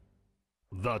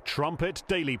The Trumpet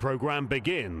Daily program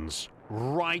begins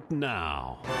right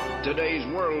now. Today's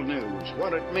world news,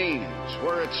 what it means,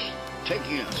 where it's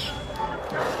taking us.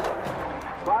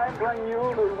 I bring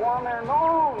you the one and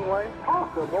only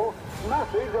possible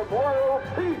message of world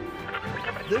peace.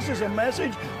 This is a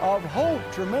message of hope,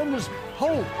 tremendous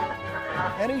hope.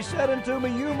 And he said unto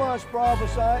me, you must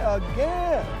prophesy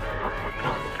again.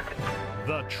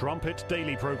 The Trumpet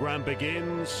Daily program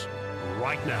begins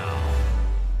right now.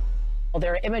 Well,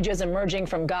 there are images emerging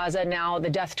from Gaza now, the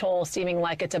death toll seeming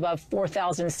like it's above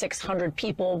 4,600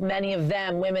 people, many of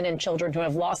them women and children who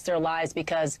have lost their lives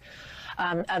because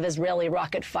of Israeli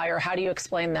rocket fire. How do you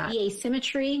explain that? The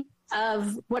asymmetry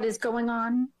of what is going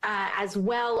on, as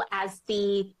well as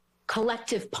the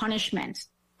collective punishment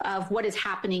of what is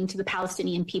happening to the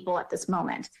Palestinian people at this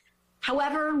moment.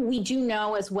 However, we do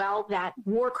know as well that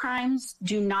war crimes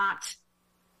do not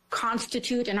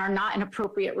constitute and are not an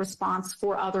appropriate response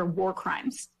for other war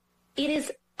crimes. It is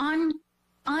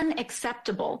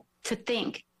unacceptable to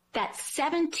think that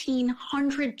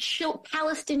 1,700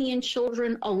 Palestinian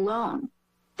children alone,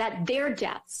 that their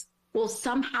deaths will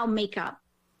somehow make up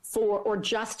for or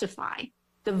justify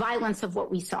the violence of what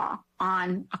we saw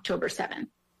on October 7th.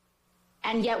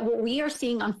 And yet what we are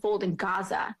seeing unfold in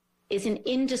Gaza is an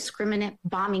indiscriminate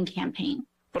bombing campaign.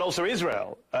 But also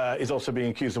Israel is also being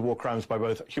accused of war crimes by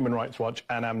both Human Rights Watch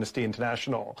and Amnesty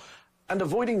International. And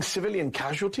avoiding civilian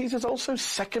casualties is also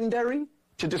secondary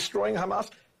to destroying Hamas.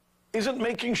 Isn't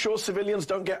making sure civilians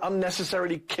don't get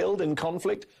unnecessarily killed in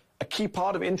conflict a key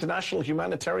part of international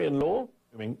humanitarian law?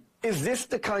 I mean, is this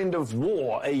the kind of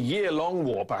war, a year-long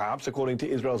war perhaps, according to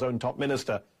Israel's own top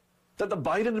minister, that the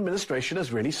Biden administration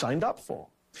has really signed up for?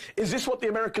 Is this what the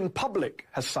American public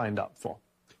has signed up for?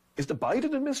 Is the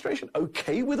Biden administration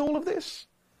okay with all of this?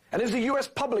 And is the U.S.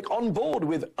 public on board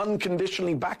with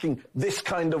unconditionally backing this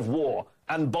kind of war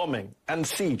and bombing and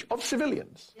siege of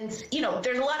civilians? You know,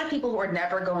 there's a lot of people who are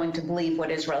never going to believe what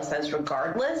Israel says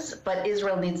regardless, but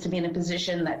Israel needs to be in a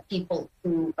position that people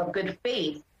who of good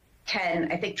faith can,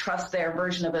 I think, trust their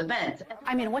version of events.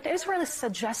 I mean, what Israel is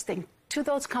suggesting to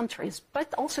those countries,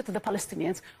 but also to the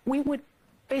Palestinians, we would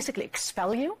basically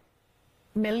expel you,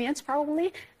 millions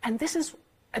probably, and this is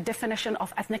a definition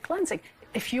of ethnic cleansing.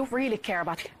 If you really care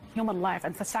about human life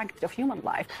and the sanctity of human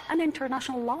life and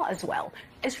international law as well,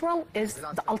 Israel is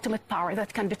the ultimate power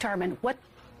that can determine what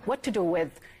to do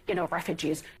with,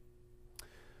 refugees.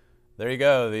 There you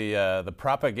go, the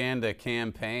propaganda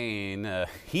campaign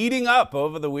heating up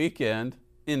over the weekend.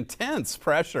 Intense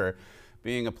pressure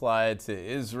being applied to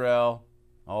Israel.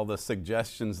 All the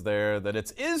suggestions there that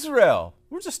it's Israel.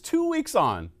 We're just 2 weeks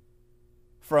on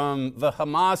from the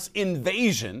Hamas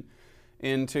invasion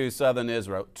into southern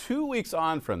Israel. 2 weeks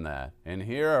on from that, and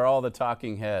here are all the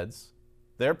talking heads.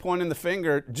 They're pointing the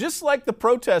finger, just like the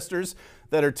protesters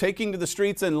that are taking to the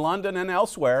streets in London and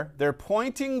elsewhere. They're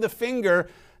pointing the finger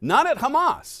not at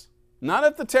Hamas, not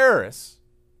at the terrorists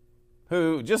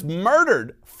who just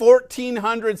murdered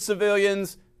 1,400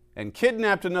 civilians and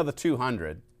kidnapped another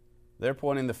 200. They're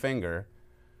pointing the finger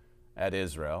at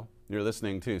Israel. You're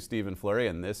listening to Stephen Flurry,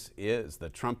 and this is the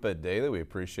Trumpet Daily. We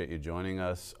appreciate you joining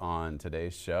us on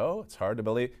today's show. It's hard to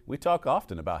believe. We talk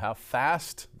often about how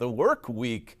fast the work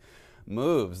week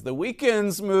moves. The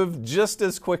weekends move just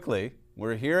as quickly.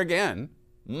 We're here again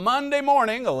Monday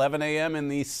morning, 11 a.m. in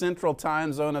the Central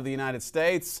Time Zone of the United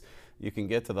States. You can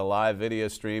get to the live video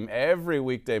stream every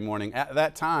weekday morning at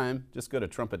that time. Just go to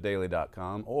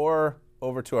trumpetdaily.com or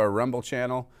over to our Rumble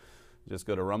channel. Just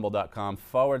go to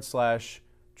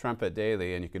rumble.com/Trumpet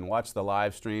Daily, and you can watch the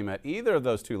live stream at either of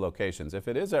those two locations. If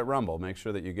it is at Rumble, make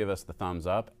sure that you give us the thumbs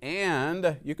up,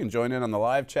 and you can join in on the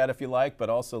live chat if you like, but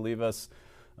also leave us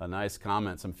a nice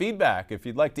comment, some feedback. If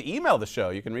you'd like to email the show,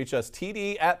 you can reach us,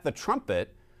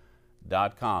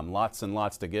 td@thetrumpet.com. Lots and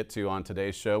lots to get to on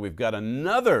today's show. We've got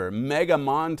another mega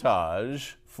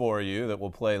montage for you that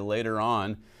we'll play later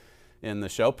on in the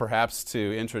show, perhaps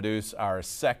to introduce our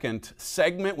second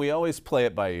segment. We always play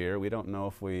it by ear. We don't know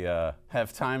if we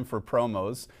have time for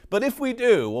promos, but if we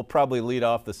do, we'll probably lead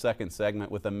off the second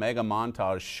segment with a mega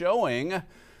montage showing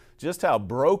just how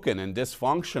broken and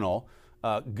dysfunctional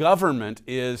government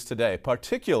is today,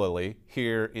 particularly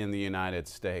here in the United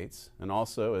States. And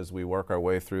also, as we work our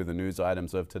way through the news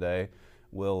items of today,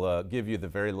 we'll give you the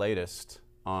very latest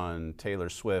on Taylor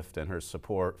Swift and her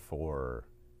support for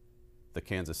the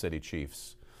Kansas City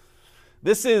Chiefs.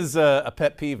 This is a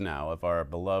pet peeve now of our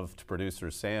beloved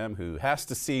producer, Sam, who has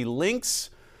to see links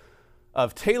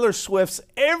of Taylor Swift's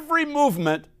every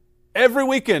movement every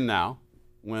weekend now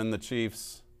when the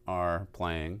Chiefs are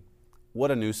playing.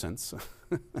 What a nuisance.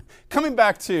 Coming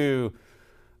back to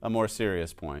a more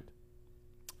serious point.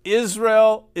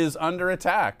 Israel is under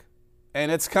attack,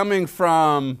 and it's coming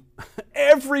from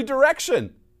every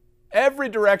direction. Every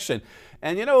direction.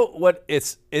 And you know what?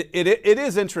 It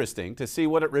is interesting to see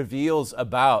what it reveals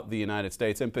about the United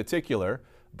States, in particular,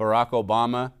 Barack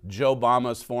Obama, Joe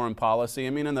Obama's foreign policy. I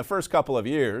mean, in the first couple of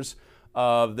years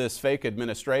of this fake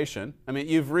administration, I mean,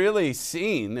 you've really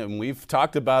seen, and we've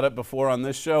talked about it before on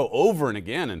this show over and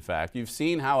again, in fact, you've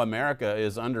seen how America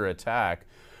is under attack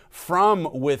from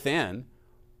within.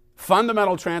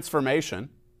 Fundamental transformation.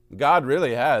 God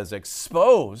really has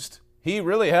exposed. He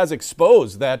really has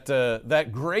exposed that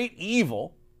great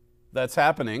evil that's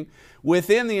happening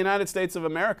within the United States of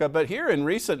America. But here in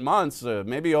recent months,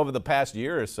 maybe over the past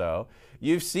year or so,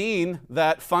 you've seen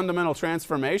that fundamental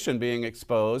transformation being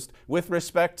exposed with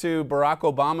respect to Barack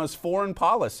Obama's foreign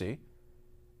policy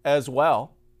as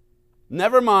well.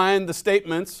 Never mind the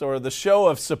statements or the show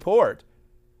of support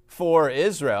for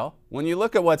Israel. When you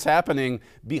look at what's happening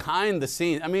behind the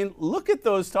scenes, I mean, look at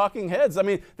those talking heads. I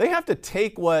mean, they have to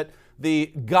take what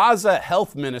the Gaza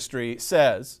Health Ministry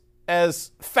says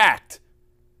as fact.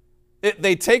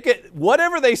 They take it,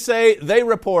 whatever they say, they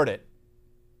report it.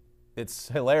 It's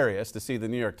hilarious to see the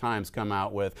New York Times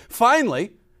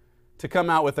finally come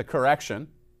out with a correction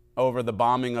over the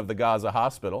bombing of the Gaza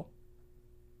hospital.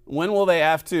 When will they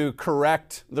have to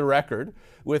correct the record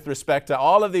with respect to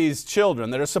all of these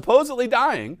children that are supposedly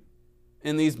dying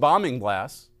in these bombing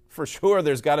blasts? For sure,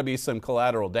 there's got to be some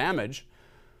collateral damage.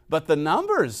 But the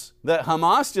numbers that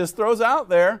Hamas just throws out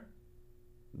there,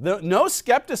 no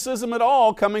skepticism at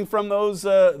all coming from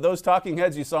those talking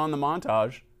heads you saw in the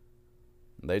montage.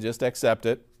 They just accept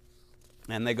it,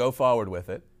 and they go forward with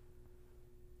it.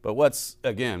 But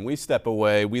again, we step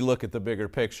away, we look at the bigger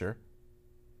picture.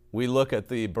 We look at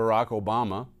the Barack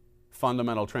Obama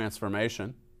fundamental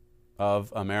transformation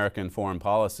of American foreign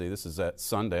policy. This is at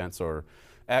Sundance or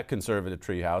at Conservative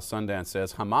Treehouse. Sundance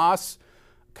says, Hamas,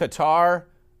 Qatar,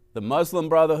 the Muslim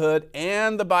Brotherhood,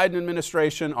 and the Biden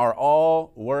administration are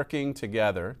all working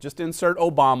together. Just insert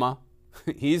Obama.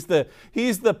 He's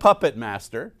the puppet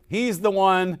master. He's the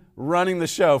one running the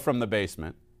show from the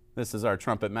basement. This is our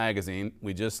Trumpet magazine.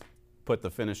 We just put the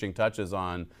finishing touches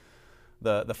on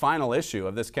the final issue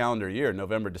of this calendar year,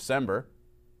 November, December.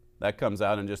 That comes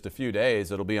out in just a few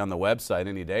days. It'll be on the website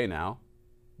any day now.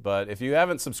 But if you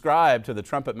haven't subscribed to the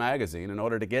Trumpet magazine, in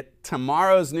order to get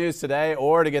tomorrow's news today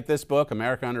or to get this book,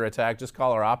 America Under Attack, just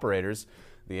call our operators.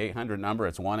 The 800 number,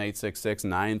 it's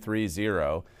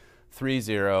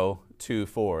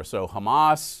 1-866-930-3024. So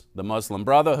Hamas, the Muslim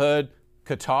Brotherhood,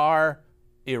 Qatar,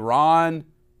 Iran,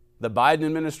 the Biden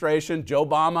administration, Joe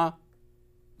Obama,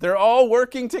 they're all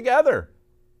working together.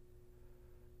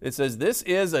 It says this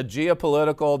is a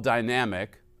geopolitical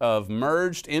dynamic of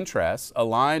merged interests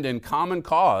aligned in common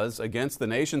cause against the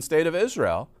nation-state of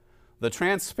Israel, the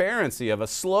transparency of a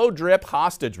slow-drip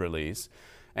hostage release,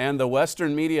 and the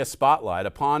Western media spotlight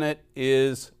upon it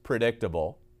is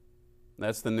predictable.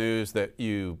 That's the news that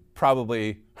you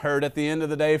probably heard at the end of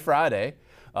the day Friday.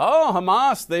 Oh,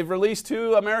 Hamas, they've released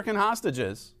 2 American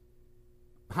hostages.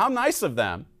 How nice of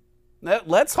them.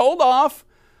 Let's hold off.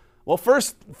 Well,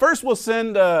 first we'll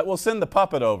send the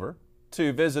puppet over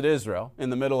to visit Israel in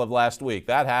the middle of last week.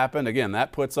 That happened. Again,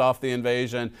 that puts off the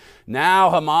invasion. Now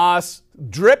Hamas,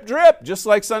 drip, drip, just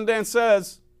like Sundance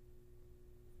says.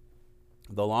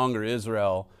 The longer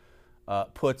Israel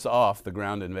puts off the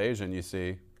ground invasion, you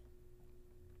see,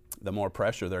 the more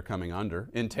pressure they're coming under,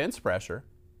 intense pressure,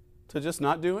 to just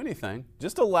not do anything.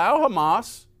 Just allow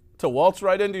Hamas to waltz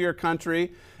right into your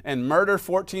country and murder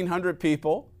 1,400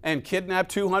 people and kidnap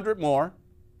 200 more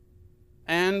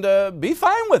and be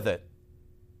fine with it.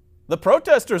 The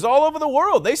protesters all over the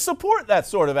world, they support that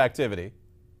sort of activity.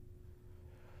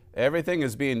 Everything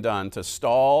is being done to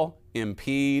stall,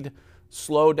 impede,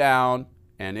 slow down,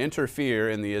 and interfere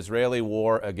in the Israeli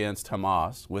war against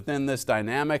Hamas. Within this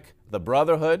dynamic, the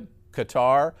Brotherhood,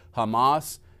 Qatar,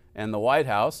 Hamas, and the White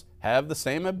House have the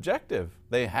same objective.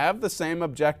 They have the same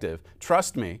objective.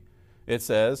 Trust me, it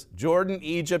says, Jordan,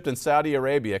 Egypt, and Saudi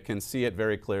Arabia can see it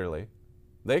very clearly.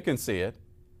 They can see it.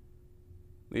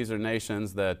 These are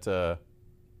nations that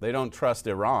they don't trust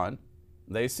Iran.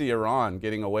 They see Iran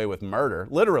getting away with murder,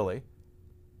 literally.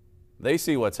 They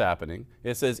see what's happening.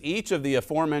 It says each of the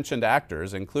aforementioned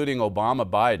actors, including Obama,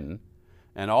 Biden,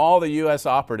 and all the U.S.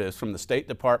 operatives from the State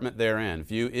Department therein,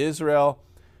 view Israel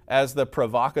as the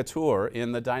provocateur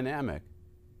in the dynamic.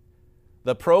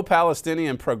 The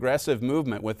pro-Palestinian progressive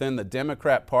movement within the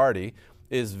Democrat Party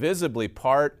is visibly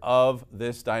part of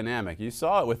this dynamic. You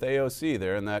saw it with AOC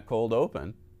there in that cold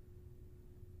open.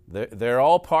 They're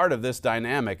all part of this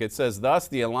dynamic. It says, thus,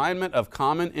 the alignment of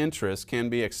common interests can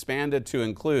be expanded to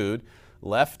include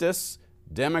leftists,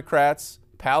 Democrats,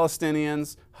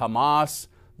 Palestinians, Hamas,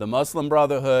 the Muslim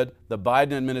Brotherhood, the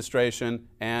Biden administration,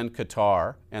 and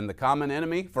Qatar. And the common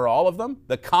enemy for all of them,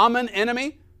 the common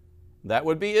enemy, that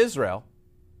would be Israel.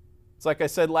 It's like I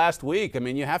said last week. I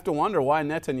mean, you have to wonder why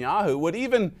Netanyahu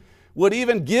would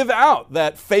even give out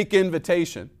that fake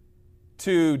invitation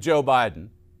to Joe Biden.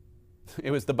 It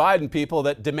was the Biden people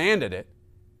that demanded it.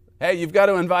 Hey, you've got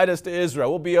to invite us to Israel.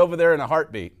 We'll be over there in a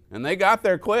heartbeat. And they got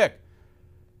there quick.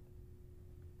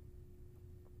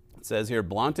 It says here,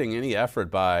 blunting any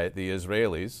effort by the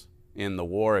Israelis in the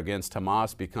war against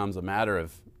Hamas becomes a matter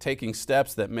of taking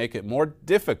steps that make it more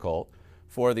difficult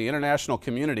for the international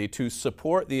community to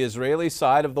support the Israeli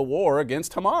side of the war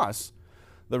against Hamas.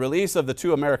 The release of the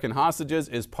 2 American hostages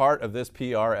is part of this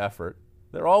PR effort.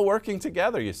 They're all working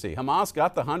together, you see. Hamas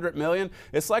got the $100 million.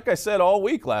 It's like I said all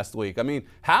week last week. I mean,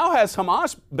 how has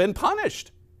Hamas been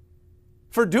punished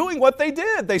for doing what they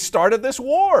did? They started this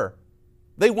war.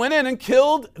 They went in and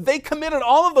they committed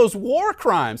all of those war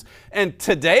crimes. And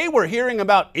today we're hearing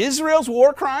about Israel's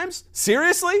war crimes?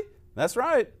 Seriously? That's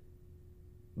right.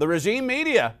 The regime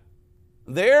media,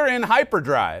 they're in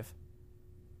hyperdrive,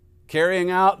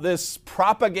 carrying out this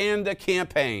propaganda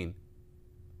campaign.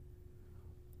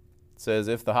 It says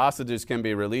if the hostages can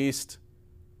be released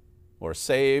or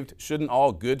saved, shouldn't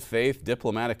all good faith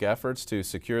diplomatic efforts to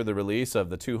secure the release of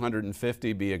the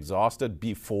 250 be exhausted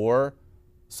before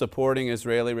supporting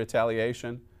Israeli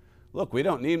retaliation? Look, we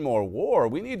don't need more war.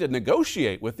 We need to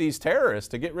negotiate with these terrorists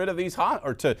to get rid of these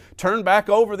or to turn back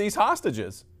over these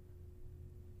hostages.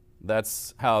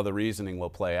 That's how the reasoning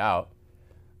will play out.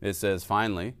 It says,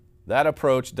 finally, that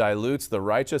approach dilutes the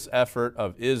righteous effort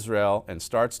of Israel and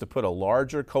starts to put a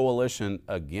larger coalition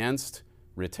against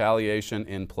retaliation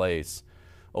in place.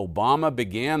 Obama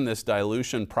began this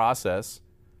dilution process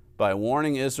by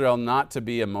warning Israel not to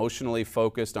be emotionally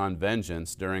focused on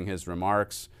vengeance during his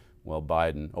remarks,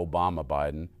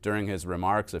 Obama-Biden, during his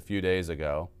remarks a few days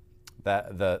ago.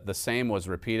 The same was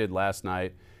repeated last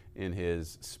night in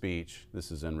his speech.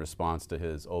 This is in response to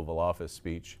his Oval Office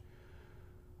speech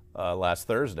last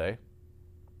Thursday.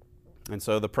 And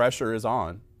so the pressure is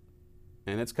on.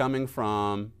 And it's coming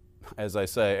from, as I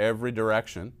say, every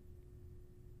direction.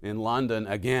 In London,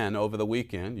 again, over the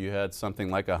weekend, you had something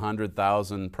like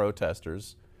 100,000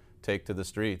 protesters take to the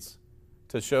streets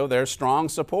to show their strong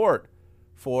support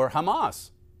for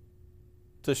Hamas,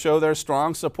 to show their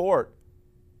strong support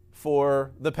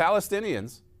for the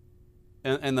Palestinians.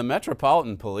 And the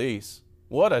Metropolitan Police,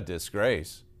 what a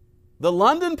disgrace. The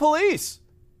London police.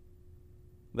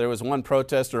 There was one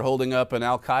protester holding up an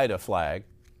Al-Qaeda flag.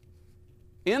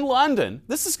 In London,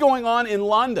 this is going on in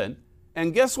London,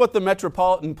 and guess what the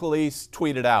Metropolitan Police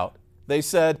tweeted out? They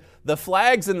said, the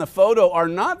flags in the photo are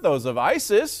not those of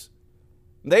ISIS.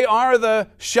 They are the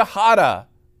Shahada,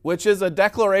 which is a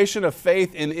declaration of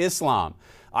faith in Islam.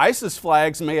 ISIS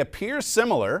flags may appear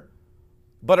similar,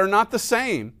 but are not the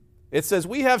same. It says,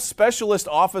 we have specialist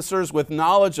officers with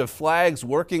knowledge of flags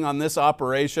working on this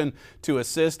operation to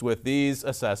assist with these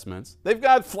assessments. They've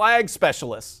got flag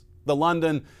specialists, the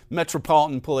London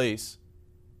Metropolitan Police.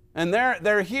 And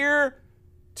they're here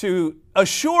to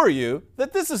assure you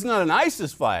that this is not an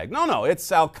ISIS flag. No, it's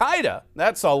Al-Qaeda.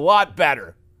 That's a lot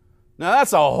better. Now,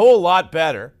 that's a whole lot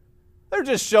better. They're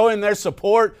just showing their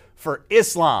support for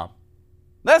Islam.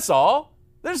 That's all.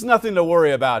 There's nothing to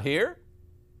worry about here.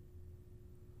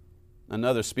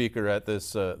 Another speaker at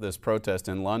this protest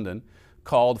in London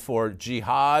called for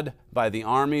jihad by the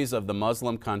armies of the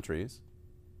Muslim countries.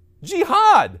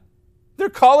 Jihad! They're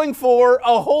calling for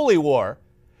a holy war.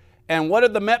 And what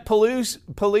did the Met Police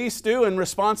do in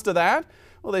response to that?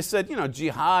 Well, they said,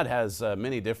 jihad has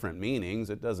many different meanings.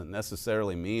 It doesn't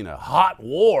necessarily mean a hot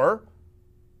war.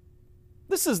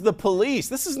 This is the police.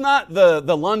 This is not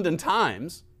the London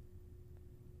Times.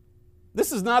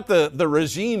 This is not the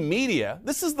regime media.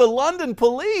 This is the London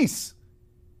police.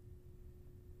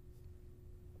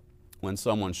 When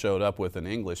someone showed up with an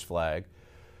English flag,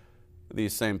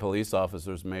 these same police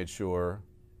officers made sure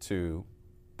to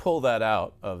pull that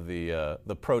out of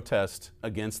the protest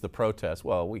against the protest.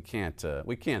 Well, we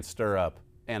can't stir up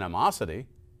animosity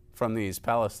from these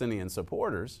Palestinian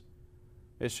supporters.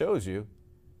 It shows you,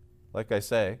 like I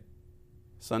say,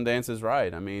 Sundance is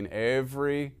right.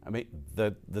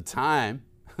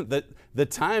 The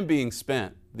time being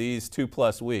spent these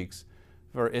 2+ weeks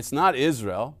it's not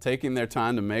Israel taking their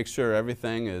time to make sure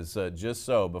everything is just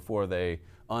so before they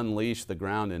unleash the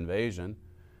ground invasion.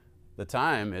 The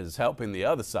time is helping the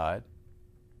other side.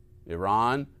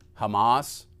 Iran,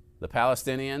 Hamas, the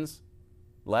Palestinians,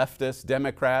 leftists,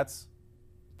 Democrats,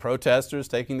 protesters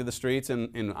taking to the streets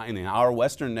in our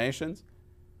Western nations.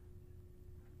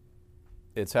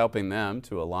 it's helping them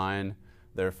to align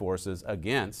their forces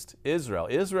against Israel.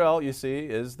 Israel, you see,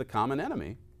 is the common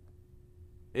enemy.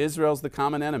 Israel's the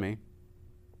common enemy.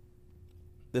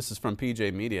 This is from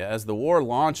PJ Media. As the war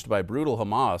launched by brutal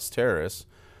Hamas terrorists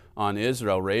on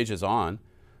Israel rages on,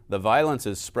 the violence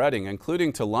is spreading,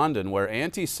 including to London, where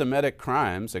anti-Semitic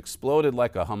crimes exploded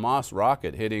like a Hamas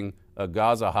rocket hitting a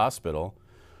Gaza hospital.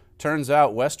 Turns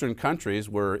out Western countries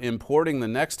were importing the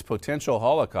next potential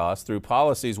Holocaust through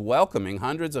policies welcoming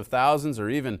hundreds of thousands or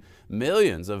even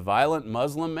millions of violent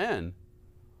Muslim men.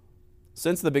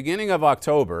 Since the beginning of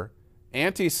October,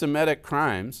 anti-Semitic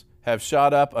crimes have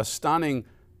shot up a stunning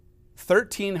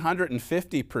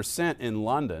 1,350% in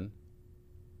London.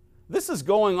 This is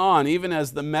going on even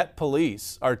as the Met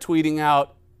Police are tweeting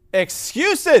out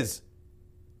excuses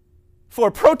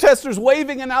for protesters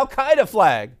waving an Al-Qaeda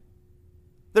flag.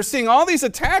 They're seeing all these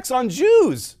attacks on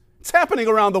Jews. It's happening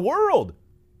around the world.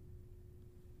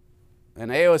 And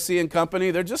AOC and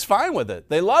company, they're just fine with it.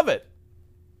 They love it.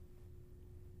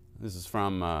 This is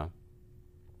from, I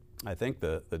think,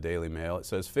 the Daily Mail. It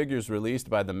says, figures released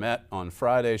by the Met on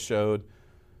Friday showed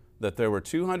that there were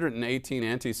 218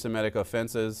 anti-Semitic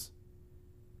offenses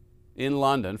in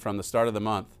London from the start of the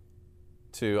month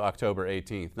to October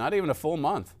 18th. Not even a full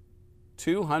month.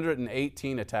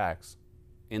 218 attacks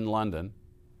in London.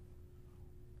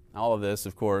 All of this,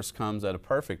 of course, comes at a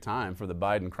perfect time for the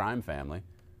Biden crime family.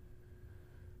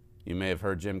 You may have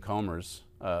heard Jim Comer's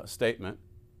statement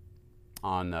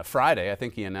on Friday. I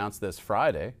think he announced this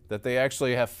Friday, that they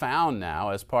actually have found now,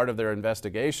 as part of their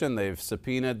investigation, they've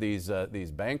subpoenaed these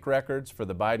bank records for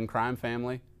the Biden crime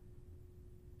family.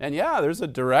 And yeah, there's a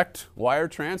direct wire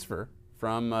transfer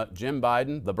from Jim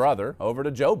Biden, the brother, over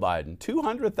to Joe Biden.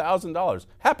 $200,000.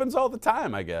 Happens all the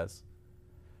time, I guess.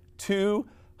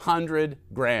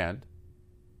 $200,000.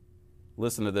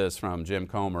 Listen to this from Jim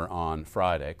Comer on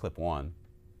Friday, clip 1.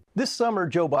 This summer,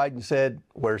 Joe Biden said,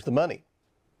 "Where's the money?"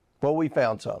 Well, we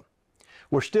found some.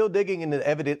 We're still digging into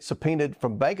evidence subpoenaed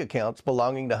from bank accounts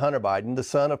belonging to Hunter Biden, the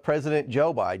son of President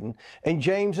Joe Biden, and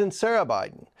James and Sarah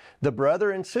Biden, the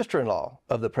brother and sister-in-law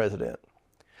of the president.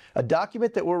 A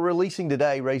document that we're releasing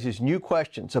today raises new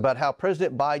questions about how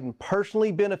President Biden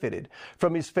personally benefited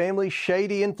from his family's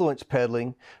shady influence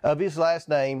peddling of his last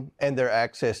name and their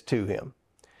access to him.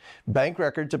 Bank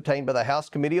records obtained by the House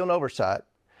Committee on Oversight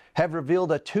have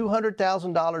revealed a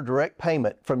 $200,000 direct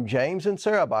payment from James and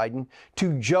Sarah Biden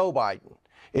to Joe Biden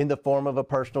in the form of a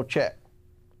personal check.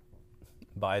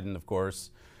 Biden, of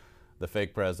course, the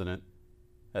fake president,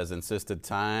 has insisted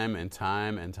time and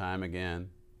time and time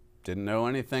again. Didn't know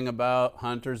anything about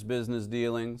Hunter's business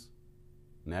dealings,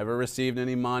 never received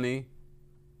any money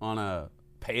on a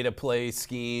pay-to-play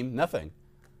scheme, nothing.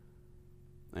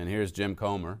 And here's Jim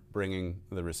Comer bringing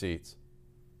the receipts.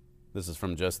 This is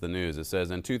from Just the News. It says,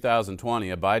 in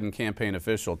 2020, a Biden campaign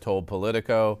official told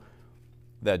Politico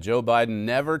that Joe Biden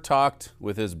never talked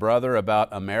with his brother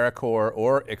about AmeriCorps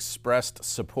or expressed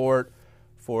support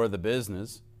for the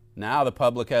business. Now the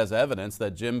public has evidence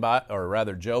that Joe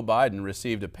Biden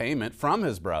received a payment from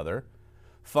his brother,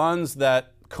 funds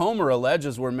that Comer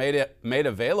alleges were made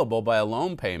available by a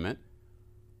loan payment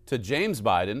to James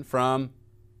Biden from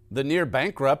the near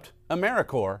bankrupt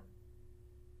AmeriCorps.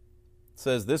 It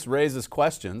says this raises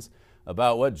questions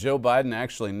about what Joe Biden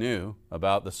actually knew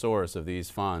about the source of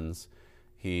these funds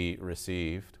he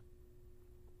received.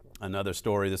 Another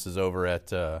story, this is over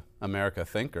at American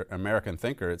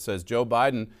Thinker. It says Joe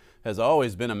Biden has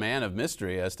always been a man of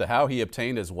mystery as to how he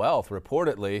obtained his wealth,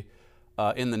 reportedly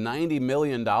in the $90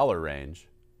 million range.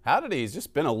 How did he? He's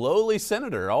just been a lowly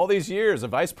senator all these years, a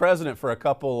vice president for a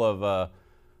couple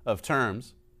of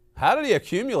terms. How did he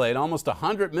accumulate almost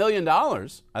 $100 million? I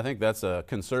think that's a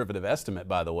conservative estimate,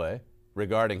 by the way,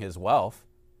 regarding his wealth.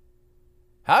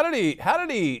 How did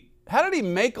he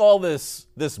make all this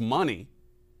money?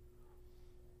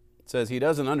 It says he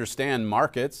doesn't understand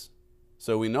markets,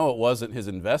 so we know it wasn't his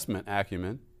investment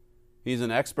acumen. He's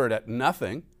an expert at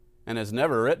nothing and has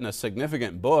never written a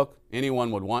significant book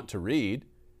anyone would want to read.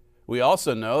 We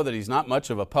also know that he's not much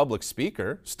of a public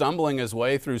speaker, stumbling his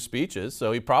way through speeches,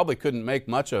 so he probably couldn't make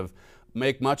much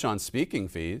on speaking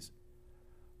fees,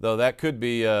 though that could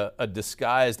be a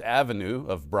disguised avenue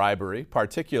of bribery,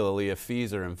 particularly if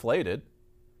fees are inflated.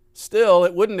 Still,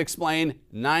 it wouldn't explain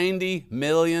 $90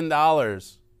 million.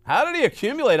 How did he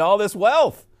accumulate all this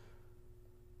wealth?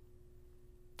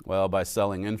 Well, by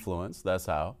selling influence, that's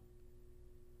how.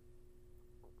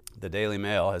 The Daily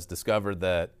Mail has discovered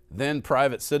that then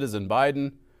private citizen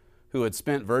Biden, who had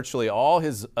spent virtually all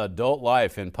his adult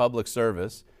life in public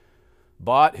service,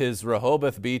 bought his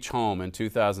Rehoboth Beach home in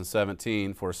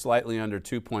 2017 for slightly under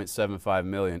 $2.75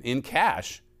 million in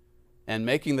cash And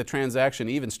making the transaction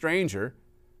even stranger,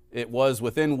 it was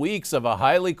within weeks of a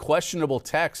highly questionable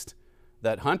text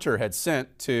that Hunter had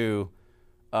sent to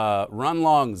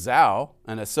Runlong Zhao,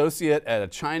 an associate at a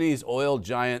Chinese oil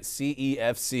giant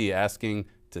CEFC, asking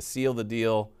to seal the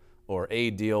deal or a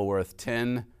deal worth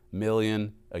 $10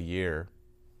 million a year.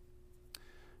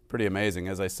 Pretty amazing.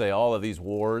 As I say, all of these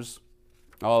wars,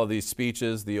 all of these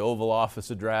speeches, the Oval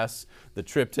Office address, the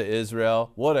trip to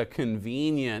Israel, what a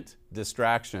convenient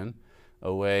distraction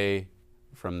away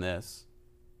from this.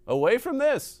 Away from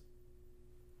this.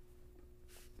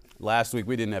 Last week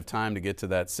we didn't have time to get to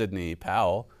that Sidney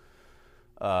Powell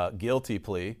guilty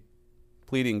plea.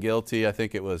 Pleading guilty, I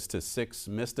think it was to 6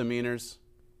 misdemeanors.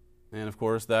 And of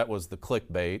course that was the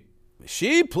clickbait.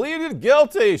 She pleaded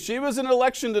guilty. She was an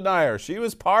election denier. She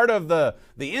was part of the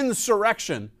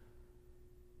insurrection.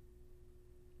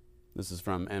 This is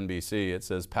from NBC. It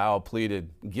says Powell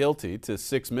pleaded guilty to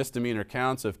 6 misdemeanor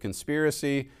counts of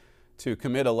conspiracy to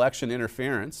commit election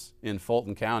interference in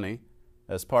Fulton County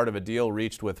as part of a deal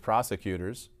reached with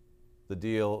prosecutors. The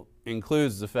deal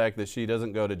includes the fact that she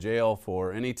doesn't go to jail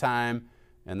for any time,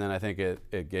 and then I think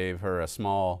it gave her a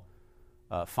small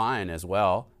fine as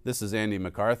well. This is Andy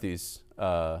McCarthy's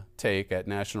take at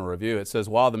National Review. It says,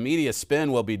 while the media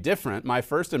spin will be different, my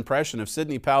first impression of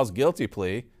Sidney Powell's guilty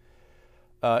plea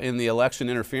in the election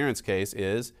interference case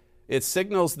is it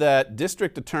signals that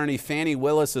District Attorney Fani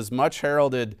Willis's much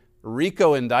heralded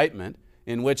RICO indictment,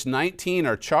 in which 19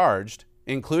 are charged,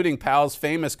 including Powell's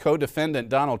famous co-defendant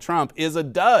Donald Trump, is a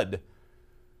dud.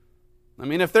 I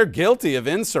mean, if they're guilty of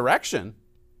insurrection,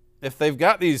 if they've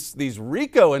got these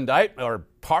RICO indictment,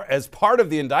 or as part of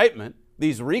the indictment,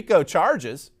 these RICO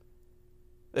charges,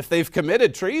 if they've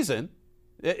committed treason,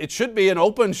 it should be an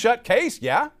open shut case,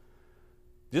 yeah?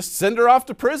 Just send her off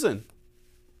to prison.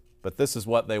 But this is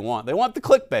what they want. They want the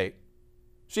clickbait.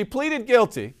 She pleaded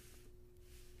guilty.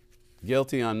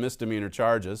 Guilty on misdemeanor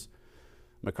charges.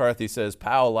 McCarthy says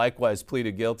Powell likewise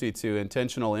pleaded guilty to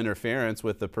intentional interference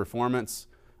with the performance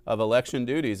of election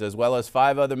duties, as well as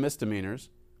 5 other misdemeanors,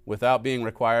 without being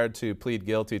required to plead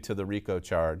guilty to the RICO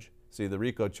charge. See, the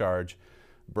RICO charge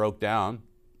broke down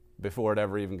before it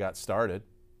ever even got started.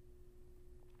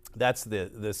 That's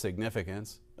the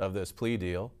significance of this plea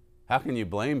deal. How can you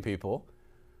blame people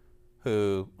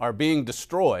who are being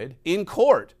destroyed in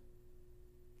court,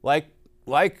 like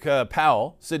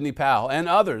Powell, Sidney Powell, and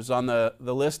others on the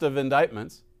list of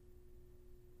indictments?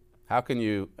 How can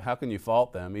you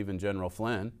fault them? Even General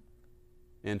Flynn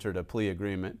entered a plea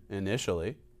agreement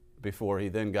initially before he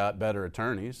then got better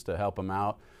attorneys to help him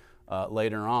out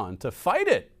later on to fight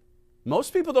it.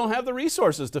 Most people don't have the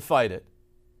resources to fight it.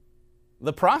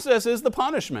 The process is the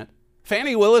punishment.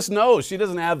 Fani Willis knows she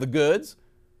doesn't have the goods.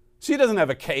 She doesn't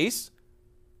have a case.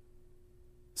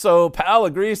 So Powell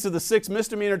agrees to the 6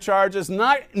 misdemeanor charges,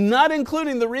 not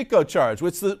including the RICO charge,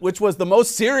 which was the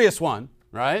most serious one,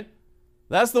 right?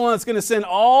 That's the one that's going to send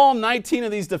all 19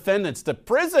 of these defendants to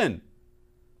prison.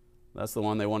 That's the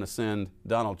one they want to send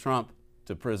Donald Trump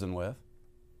to prison with.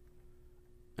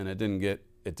 And it didn't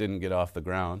get off the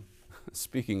ground.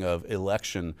 Speaking of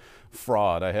election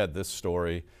fraud, I had this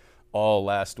story all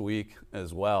last week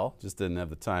as well. Just didn't have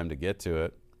the time to get to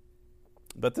it.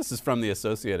 But this is from the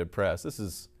Associated Press. This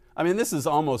is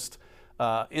almost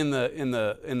in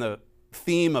the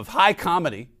theme of high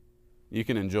comedy. You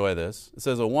can enjoy this. It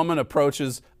says a woman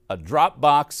approaches a drop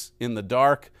box in the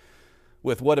dark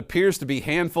with what appears to be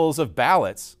handfuls of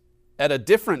ballots. At a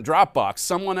different drop box,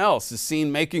 someone else is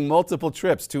seen making multiple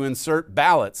trips to insert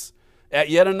ballots. At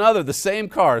yet another, the same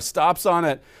car stops on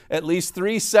at least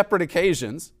 3 separate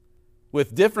occasions,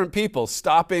 with different people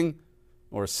stopping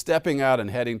or stepping out and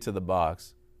heading to the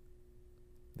box.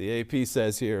 The AP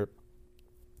says here,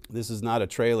 this is not a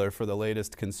trailer for the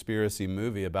latest conspiracy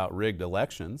movie about rigged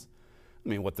elections. I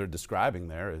mean, what they're describing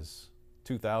there is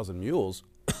 2,000 mules.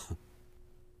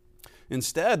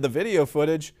 Instead, the video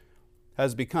footage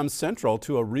has become central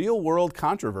to a real-world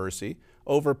controversy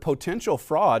over potential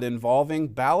fraud involving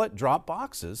ballot drop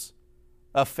boxes,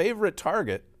 a favorite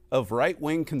target of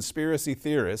right-wing conspiracy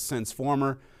theorists since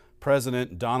former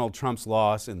President Donald Trump's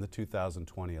loss in the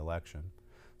 2020 election.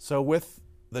 So with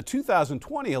the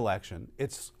 2020 election,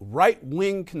 it's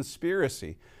right-wing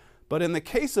conspiracy. But in the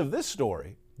case of this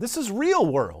story, this is real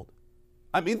world.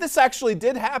 I mean, this actually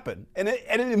did happen, and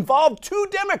it involved 2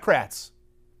 Democrats.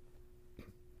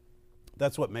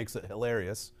 That's what makes it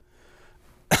hilarious.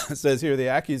 It says here, the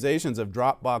accusations of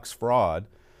drop box fraud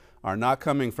are not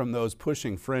coming from those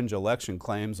pushing fringe election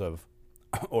claims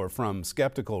or from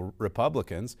skeptical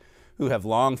Republicans who have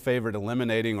long favored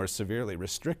eliminating or severely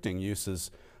restricting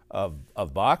uses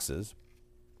of boxes.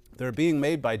 They're being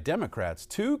made by Democrats.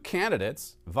 Two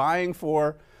candidates vying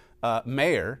for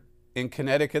mayor in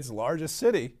Connecticut's largest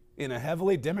city in a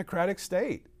heavily Democratic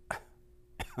state.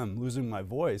 I'm losing my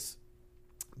voice,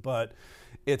 but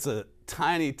it's a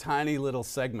tiny, tiny little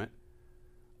segment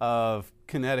of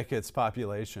Connecticut's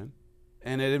population,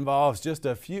 and it involves just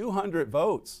a few hundred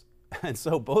votes. And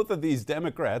so both of these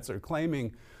Democrats are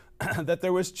claiming that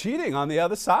there was cheating on the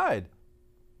other side.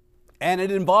 And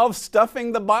it involves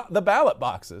stuffing the ballot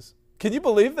boxes. Can you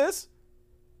believe this?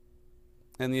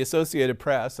 And the Associated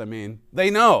Press, I mean, they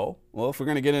know, well, if we're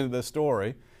going to get into this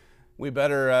story, we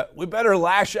better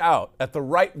lash out at the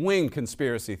right-wing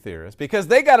conspiracy theorists because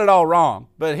they got it all wrong.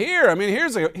 But here, I mean,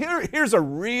 here's a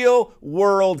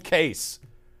real-world case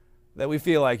that we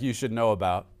feel like you should know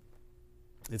about.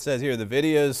 It says here, the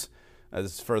videos,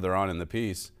 this is further on in the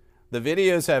piece, the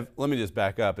videos have, let me just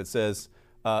back up. It says,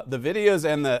 the videos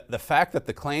and the fact that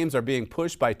the claims are being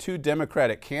pushed by two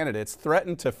Democratic candidates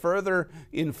threaten to further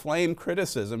inflame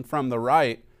criticism from the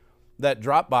right that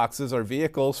drop boxes are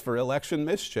vehicles for election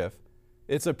mischief.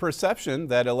 It's a perception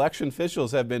that election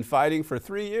officials have been fighting for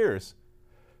 3 years.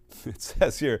 It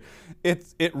says here,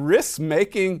 it risks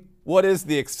making what is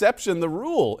the exception the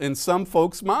rule in some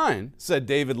folks' mind, said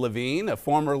David Levine, a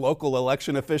former local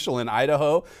election official in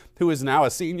Idaho, who is now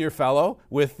a senior fellow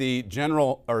with the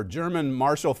German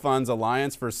Marshall Fund's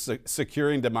Alliance for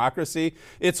Securing Democracy.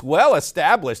 It's well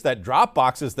established that drop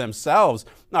boxes themselves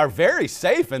are very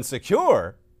safe and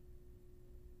secure.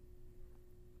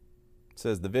 It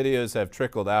says the videos have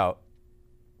trickled out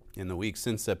in the week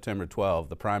since September 12,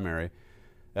 the primary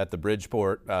at the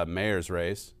Bridgeport mayor's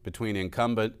race between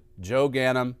incumbent Joe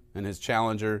Ganim and his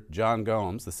challenger, John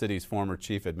Gomes, the city's former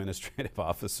chief administrative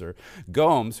officer.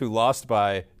 Gomes, who lost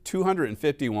by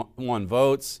 251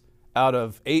 votes out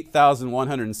of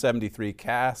 8,173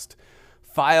 cast,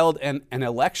 filed an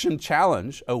election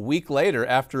challenge a week later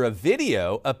after a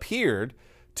video appeared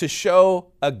to show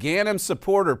a Ganim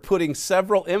supporter putting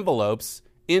several envelopes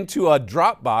into a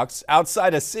drop box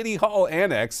outside a city hall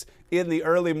annex in the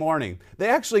early morning. They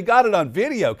actually got it on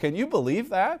video. Can you believe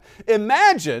that?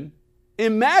 Imagine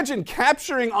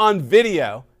capturing on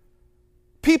video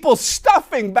people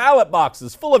stuffing ballot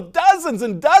boxes full of dozens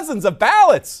and dozens of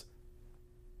ballots.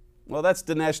 Well, that's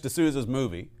Dinesh D'Souza's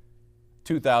movie,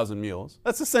 2,000 Mules.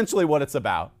 That's essentially what it's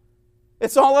about.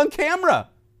 It's all on camera.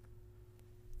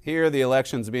 Here, the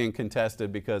election's being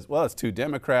contested because, well, it's two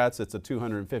Democrats. It's a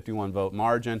 251 vote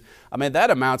margin. I mean, that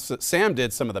amounts to, Sam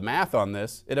did some of the math on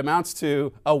this. It amounts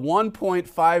to a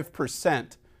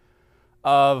 1.5%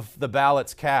 of the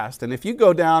ballots cast. And if you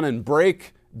go down and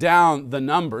break down the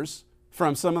numbers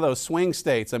from some of those swing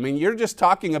states, I mean, you're just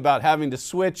talking about having to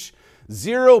switch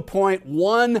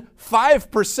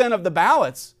 0.15% of the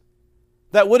ballots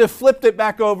that would have flipped it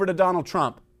back over to Donald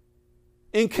Trump.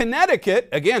 In Connecticut,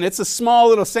 again, it's a small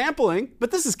little sampling,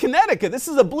 but this is Connecticut. This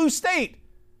is a blue state.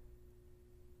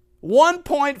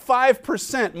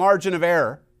 1.5% margin of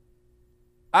error.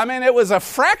 I mean, it was a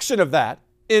fraction of that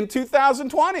in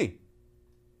 2020.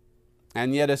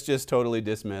 And yet it's just totally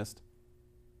dismissed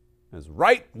as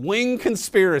right-wing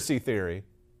conspiracy theory.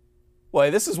 Boy,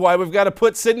 this is why we've got to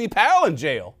put Sidney Powell in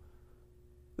jail.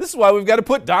 This is why we've got to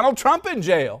put Donald Trump in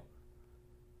jail.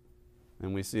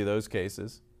 And we see those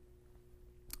cases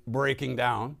breaking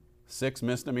down. 6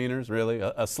 misdemeanors, really,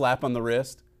 a slap on the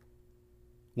wrist.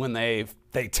 When they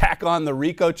tack on the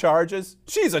RICO charges,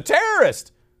 she's a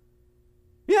terrorist.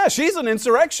 Yeah, she's an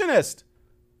insurrectionist.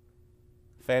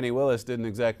 Fannie Willis didn't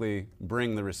exactly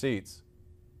bring the receipts.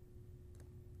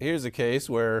 Here's a case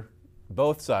where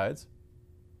both sides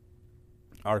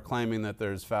are claiming that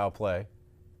there's foul play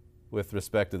with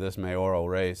respect to this mayoral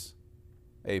race.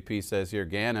 AP says here,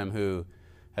 Ganim, who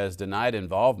has denied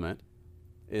involvement,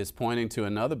 is pointing to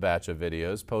another batch of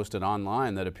videos posted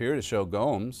online that appear to show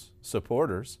Gomes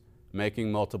supporters making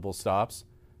multiple stops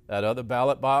at other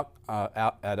ballot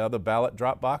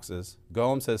drop boxes.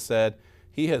 Gomes has said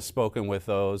he has spoken with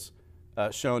those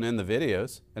shown in the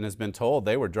videos and has been told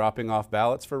they were dropping off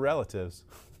ballots for relatives.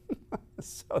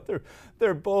 So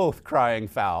they're both crying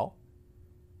foul.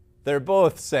 They're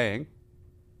both saying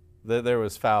that there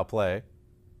was foul play.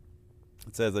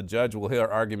 It says a judge will hear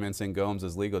arguments in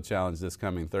Gomes' legal challenge this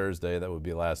coming Thursday. That would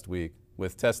be last week.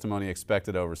 With testimony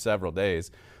expected over several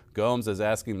days, Gomes is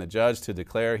asking the judge to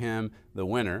declare him the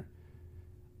winner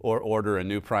or order a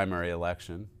new primary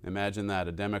election. Imagine that,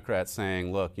 a Democrat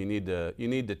saying, look, you need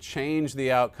to change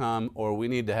the outcome or we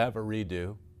need to have a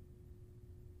redo.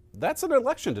 That's an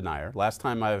election denier, last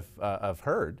time I've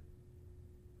heard.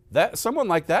 That someone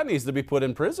like that needs to be put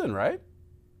in prison, right?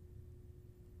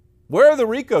 Where are the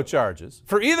RICO charges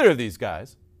for either of these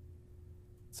guys?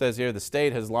 It says here, the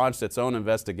state has launched its own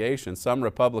investigation. Some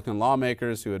Republican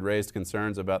lawmakers who had raised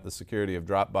concerns about the security of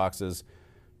drop boxes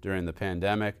during the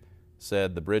pandemic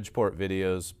said the Bridgeport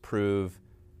videos prove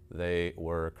they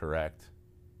were correct.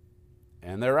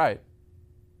 And they're right.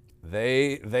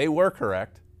 They were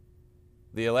correct.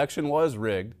 The election was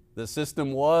rigged. The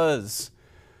system was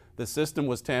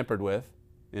tampered with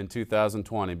in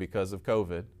 2020 because of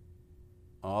COVID.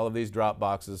 All of these drop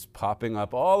boxes popping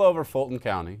up all over Fulton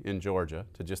County in Georgia,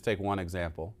 to just take one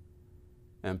example,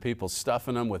 and people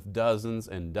stuffing them with dozens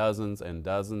and dozens and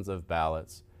dozens of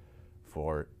ballots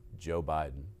for Joe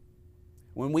Biden.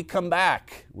 When we come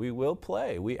back, we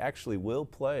actually will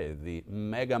play the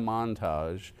mega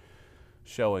montage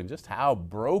showing just how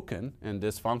broken and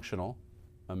dysfunctional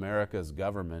America's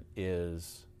government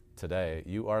is today.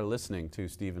 You are listening to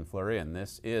Stephen Fleury, and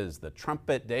this is the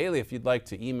Trumpet Daily. If you'd like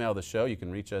to email the show, you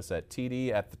can reach us at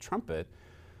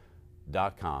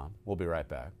td@thetrumpet.com. We'll be right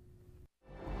back.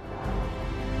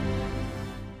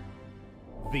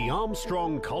 The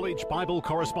Armstrong College Bible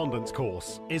Correspondence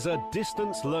Course is a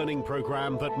distance learning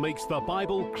program that makes the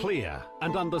Bible clear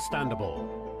and understandable.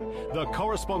 The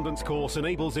correspondence course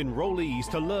enables enrollees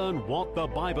to learn what the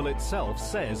Bible itself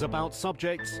says about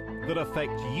subjects that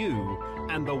affect you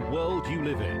and the world you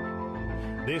live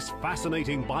in. This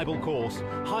fascinating Bible course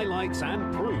highlights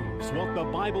and proves what the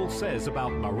Bible says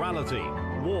about morality,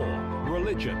 war,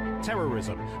 religion,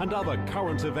 terrorism, and other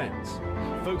current events,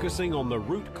 focusing on the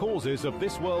root causes of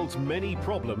this world's many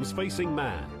problems facing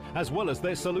man, as well as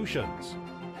their solutions.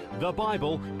 The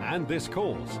Bible and this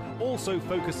course also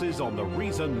focuses on the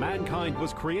reason mankind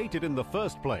was created in the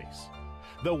first place,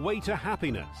 the way to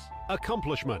happiness,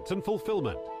 accomplishment, and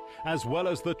fulfillment, as well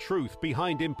as the truth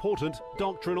behind important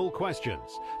doctrinal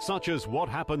questions, such as what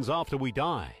happens after we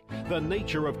die, the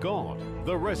nature of God,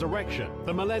 the resurrection,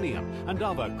 the millennium, and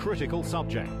other critical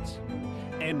subjects.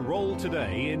 Enroll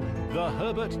today in the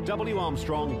Herbert W.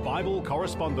 Armstrong Bible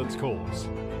Correspondence Course.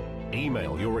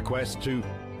 Email your request to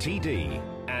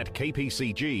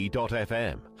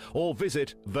td@kpcg.fm or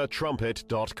visit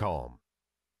thetrumpet.com.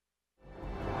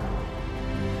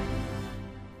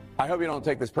 I hope you don't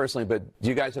take this personally, but do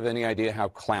you guys have any idea how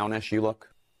clownish you look?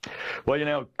 Well, you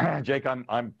know, Jake,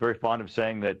 I'm very fond of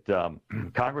saying that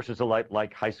Congress is a lot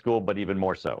like high school, but even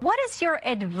more so. What is your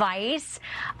advice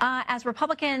as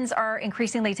Republicans are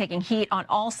increasingly taking heat on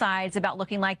all sides about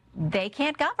looking like they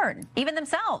can't govern, even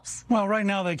themselves? Well, right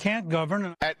now they can't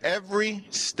govern. At every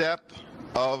step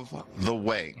of the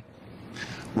way,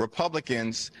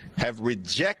 Republicans have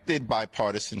rejected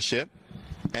bipartisanship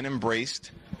and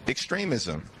embraced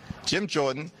extremism. Jim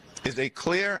Jordan is a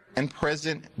clear and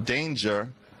present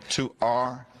danger to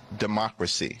our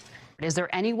democracy. Is there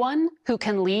anyone who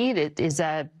can lead?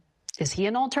 Is he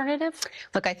an alternative?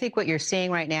 Look, I think what you're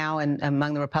seeing right now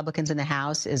among the Republicans in the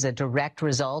House is a direct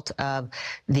result of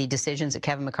the decisions that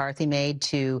Kevin McCarthy made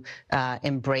to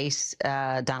embrace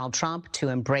Donald Trump, to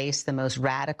embrace the most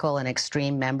radical and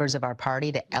extreme members of our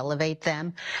party, to elevate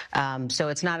them. So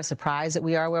it's not a surprise that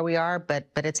we are where we are, but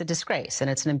it's a disgrace and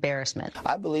it's an embarrassment.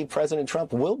 I believe President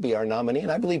Trump will be our nominee,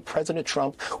 and I believe President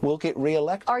Trump will get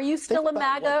reelected. Are you still a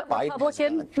MAGA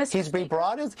Republican, Mr.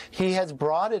 He has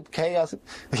brought it chaos.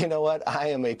 You know what? I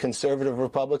am a conservative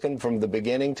Republican from the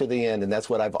beginning to the end, and that's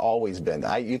what I've always been.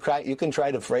 You can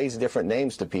try to phrase different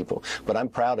names to people, but I'm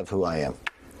proud of who I am.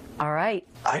 All right.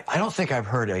 I don't think I've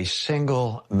heard a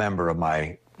single member of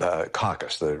my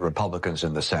caucus, the Republicans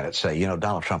in the Senate, say, you know,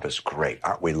 Donald Trump is great.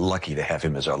 Aren't we lucky to have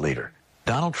him as our leader?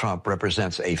 Donald Trump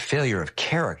represents a failure of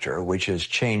character, which is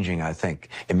changing, I think,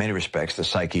 in many respects, the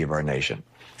psyche of our nation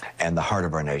and the heart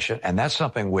of our nation. And that's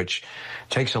something which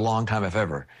takes a long time, if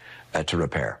ever, to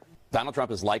repair. Donald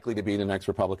Trump is likely to be the next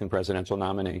Republican presidential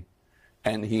nominee,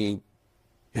 and he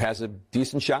has a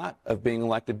decent shot of being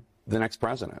elected the next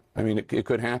president. I mean, it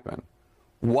could happen.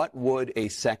 What would a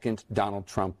second Donald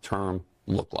Trump term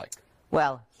look like?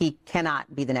 Well, he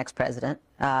cannot be the next president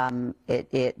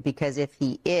because if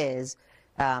he is,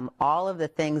 all of the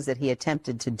things that he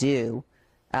attempted to do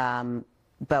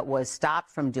but was stopped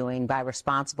from doing by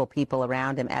responsible people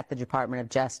around him at the Department of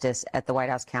Justice, at the White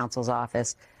House counsel's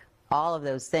office, all of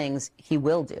those things he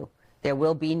will do. There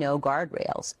will be no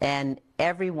guardrails. And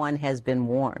everyone has been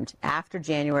warned. After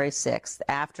January 6th,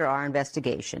 after our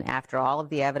investigation, after all of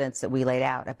the evidence that we laid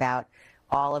out about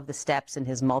all of the steps in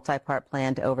his multi-part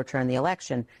plan to overturn the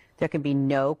election, there can be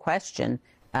no question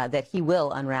that he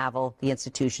will unravel the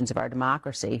institutions of our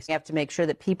democracy. We have to make sure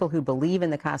that people who believe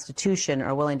in the Constitution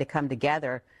are willing to come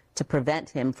together to prevent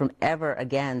him from ever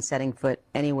again setting foot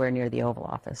anywhere near the Oval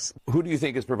Office. Who do you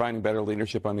think is providing better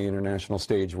leadership on the international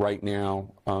stage right now,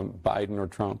 Biden or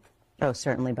Trump? Oh,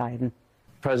 certainly Biden.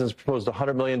 president's proposed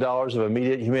 $100 million of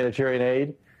immediate humanitarian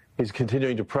aid. He's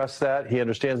continuing to press that. He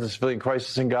understands the civilian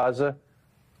crisis in Gaza.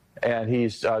 And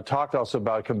he's talked also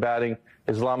about combating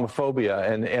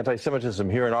Islamophobia and anti-Semitism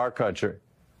here in our country.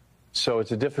 So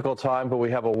it's a difficult time, but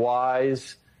we have a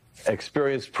wise,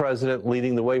 experienced president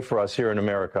leading the way for us here in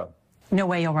America. No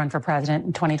way you'll run for president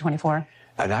in 2024?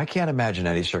 And I can't imagine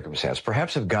any circumstance.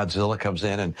 Perhaps if Godzilla comes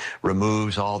in and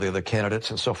removes all the other candidates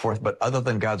and so forth, but other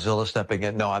than Godzilla stepping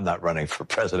in, no, I'm not running for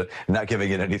president, not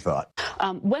giving it any thought.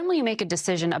 When will you make a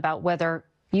decision about whether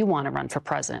you want to run for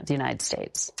president of the United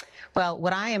States? Well,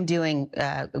 what I am doing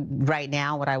right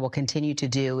now, what I will continue to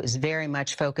do, is very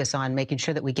much focus on making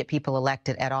sure that we get people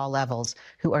elected at all levels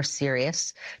who are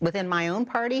serious. Within my own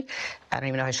party, I don't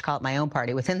even know if I should call it my own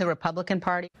party, within the Republican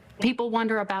Party. People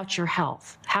wonder about your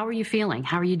health. How are you feeling?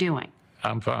 How are you doing?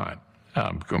 I'm fine.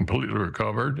 I'm completely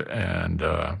recovered and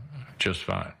just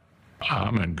fine.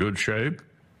 I'm in good shape,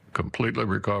 completely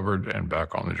recovered, and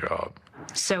back on the job.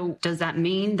 So does that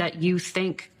mean that you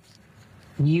think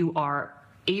you are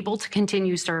able to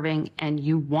continue serving and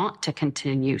you want to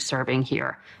continue serving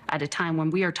here at a time when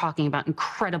we are talking about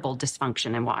incredible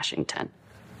dysfunction in Washington?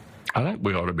 I think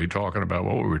we ought to be talking about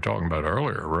what we were talking about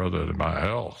earlier rather than my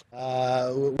health.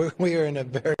 We are in a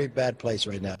very bad place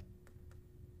right now.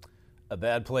 A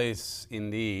bad place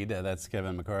indeed. That's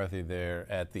Kevin McCarthy there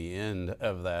at the end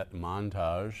of that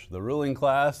montage. The ruling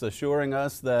class assuring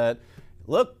us that,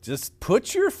 look, just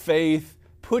put your faith,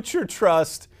 put your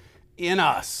trust in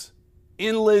us,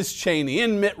 in Liz Cheney,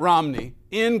 in Mitt Romney,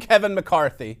 in Kevin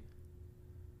McCarthy.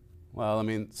 Well, I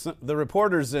mean, the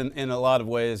reporters in a lot of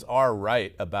ways are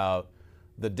right about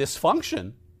the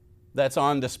dysfunction that's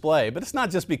on display. But it's not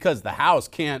just because the House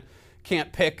can't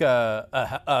pick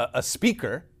a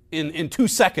speaker in 2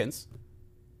 seconds.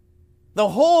 The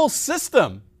whole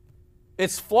system,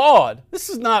 it's flawed. This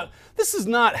is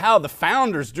not how the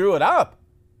founders drew it up.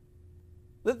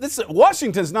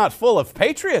 Washington's not full of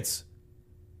patriots.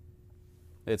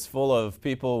 It's full of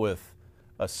people with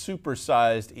a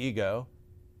supersized ego.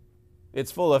 It's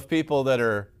full of people that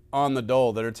are on the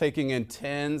dole, that are taking in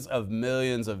tens of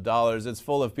millions of dollars. It's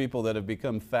full of people that have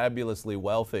become fabulously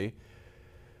wealthy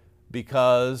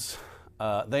because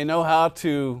they know how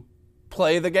to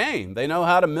play the game. They know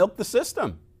how to milk the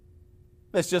system.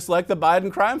 It's just like the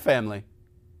Biden crime family.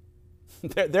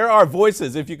 There are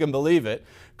voices, if you can believe it,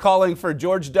 calling for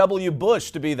George W.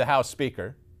 Bush to be the House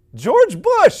Speaker. George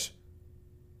Bush!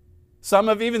 Some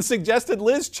have even suggested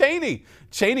Liz Cheney.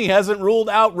 Cheney hasn't ruled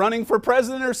out running for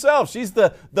president herself. She's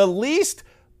the least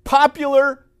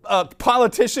popular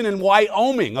politician in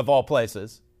Wyoming, of all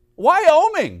places.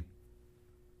 Wyoming!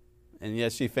 And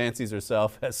yes, she fancies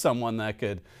herself as someone that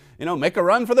could, make a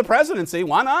run for the presidency.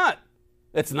 Why not?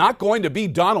 It's not going to be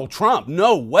Donald Trump.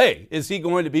 No way is he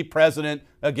going to be president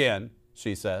again,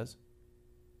 she says.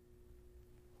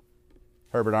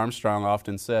 Herbert Armstrong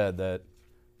often said that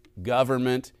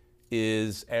government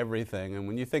is everything. And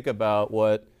when you think about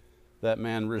what that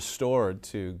man restored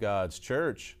to God's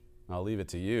church, I'll leave it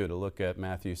to you to look at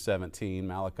Matthew 17,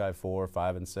 Malachi 4,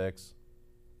 5, and 6.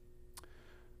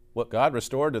 What God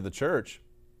restored to the church,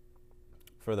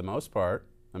 for the most part,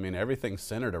 everything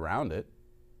centered around it.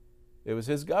 It was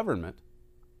his government,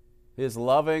 his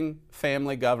loving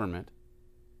family government.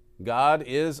 God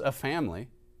is a family.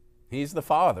 He's the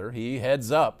father. He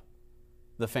heads up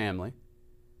the family.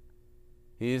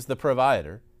 He's the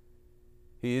provider.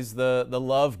 He's the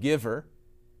love giver.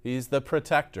 He's the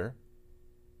protector.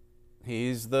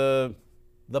 He's the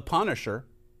punisher.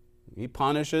 He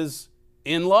punishes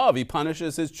in love. He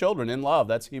punishes his children in love.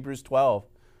 That's Hebrews 12.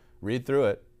 Read through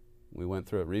it. We went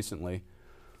through it recently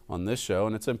on this show,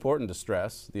 and it's important to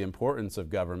stress the importance of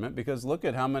government because look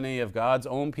at how many of God's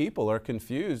own people are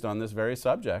confused on this very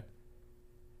subject.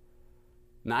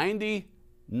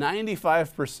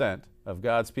 95% of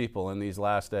God's people in these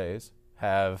last days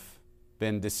have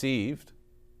been deceived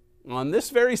on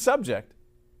this very subject.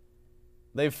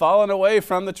 They've fallen away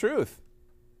from the truth.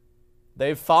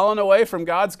 They've fallen away from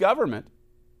God's government.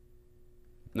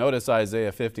 Notice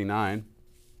Isaiah 59,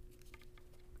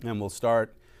 and we'll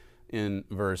start in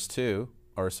verse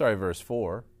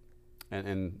 4.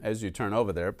 And as you turn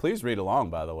over there, please read along,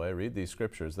 by the way. Read these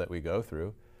scriptures that we go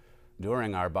through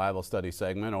during our Bible study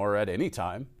segment or at any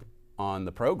time on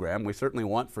the program. We certainly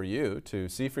want for you to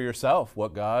see for yourself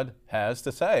what God has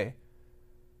to say.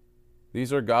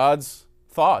 These are God's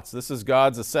thoughts. This is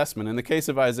God's assessment. In the case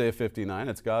of Isaiah 59,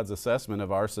 it's God's assessment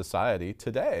of our society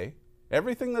today,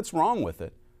 everything that's wrong with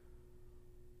it.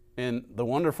 In the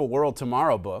Wonderful World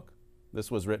Tomorrow book, this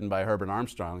was written by Herbert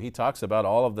Armstrong, he talks about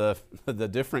all of the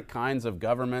different kinds of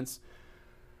governments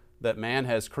that man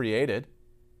has created.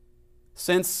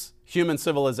 since human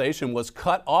civilization was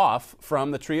cut off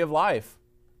from the tree of life.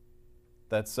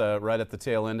 That's right at the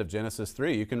tail end of Genesis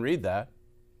 3. You can read that.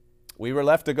 We were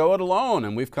left to go it alone,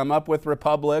 and we've come up with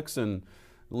republics and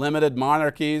limited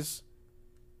monarchies.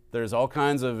 There's all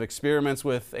kinds of experiments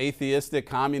with atheistic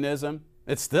communism.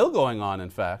 It's still going on, in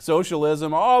fact.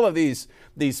 Socialism, all of these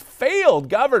failed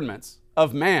governments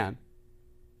of man.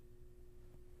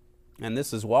 And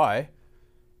this is why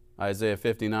Isaiah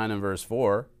 59 and verse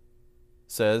 4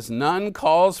 says, "None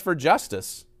calls for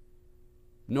justice,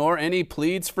 nor any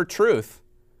pleads for truth.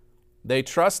 They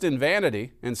trust in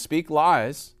vanity and speak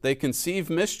lies. They conceive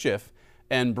mischief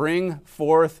and bring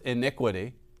forth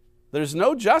iniquity." There's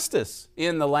no justice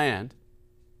in the land.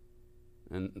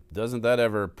 And doesn't that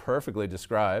ever perfectly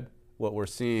describe what we're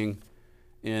seeing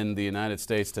in the United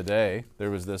States today?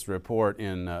 There was this report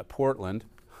in Portland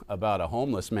about a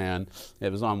homeless man.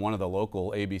 It was on one of the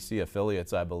local ABC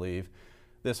affiliates, I believe.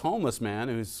 This homeless man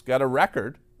who's got a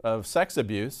record of sex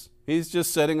abuse, he's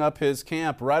just setting up his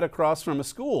camp right across from a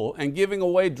school and giving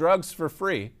away drugs for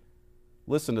free.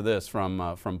 Listen to this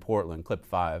from Portland, clip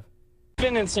 5.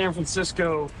 Been in San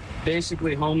Francisco,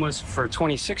 basically homeless for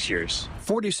 26 years.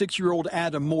 46-year-old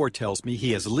Adam Moore tells me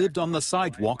he has lived on the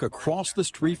sidewalk across the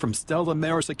street from Stella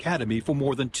Maris Academy for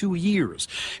more than 2 years,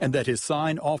 and that his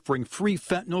sign offering free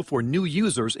fentanyl for new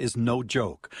users is no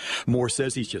joke. Moore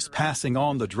says he's just passing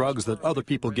on the drugs that other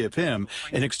people give him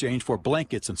in exchange for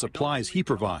blankets and supplies he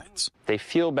provides. They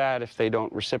feel bad if they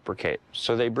don't reciprocate,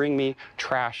 so they bring me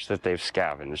trash that they've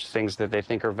scavenged, things that they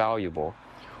think are valuable.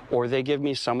 Or they give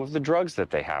me some of the drugs that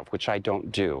they have, which I don't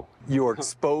do. You're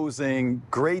exposing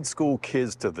grade school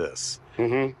kids to this.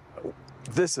 Mm-hmm.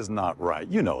 This is not right.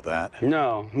 You know that.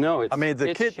 No, it's, I mean,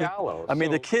 it's shallow.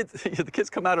 The kids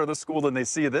come out of the school and they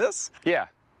see this? Yeah,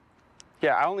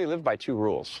 I only live by 2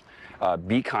 rules.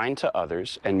 Be kind to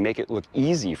others and make it look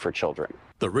easy for children.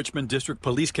 The Richmond District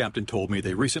Police Captain told me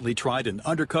they recently tried an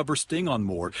undercover sting on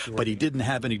Moore, but he didn't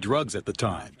have any drugs at the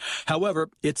time. However,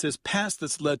 it's his past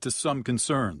that's led to some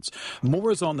concerns.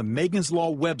 Moore is on the Megan's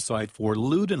Law website for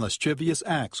lewd and lascivious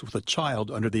acts with a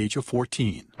child under the age of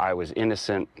 14. I was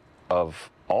innocent of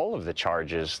all of the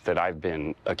charges that I've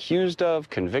been accused of,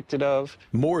 convicted of.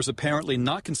 Moore is apparently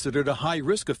not considered a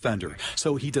high-risk offender,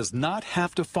 so he does not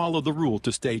have to follow the rule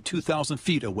to stay 2,000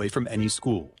 feet away from any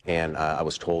school. And I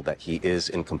was told that he is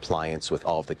in compliance with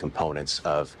all of the components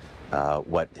of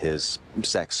what his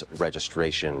sex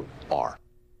registration are.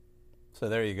 So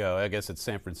there you go. I guess it's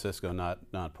San Francisco,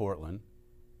 not Portland.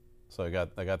 So I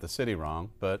got the city wrong,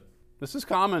 but this is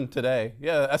common today.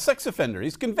 Yeah, a sex offender.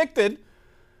 He's convicted,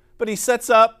 but he sets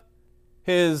up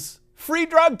his free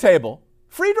drug table,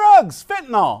 free drugs,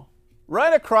 fentanyl,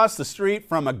 right across the street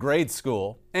from a grade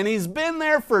school. And he's been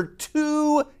there for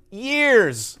 2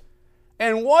 years.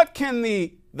 And what can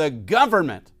the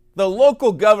government, the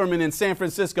local government in San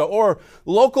Francisco or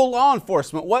local law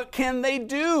enforcement, what can they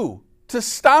do to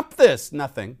stop this?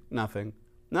 Nothing.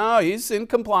 No, he's in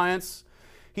compliance.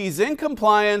 He's in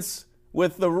compliance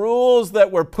with the rules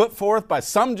that were put forth by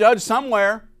some judge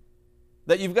somewhere,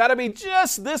 that you've got to be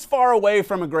just this far away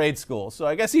from a grade school. So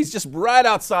I guess he's just right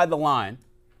outside the line.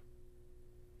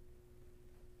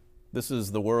 This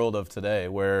is the world of today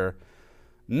where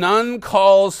none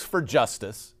calls for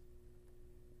justice.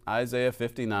 Isaiah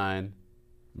 59,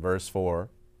 verse 4.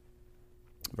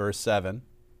 Verse 7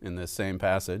 in this same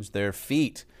passage. Their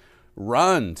feet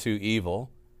run to evil,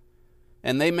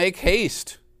 and they make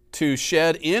haste to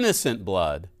shed innocent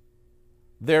blood.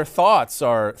 Their thoughts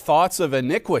are thoughts of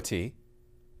iniquity.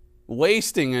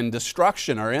 Wasting and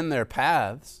destruction are in their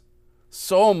paths.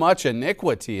 So much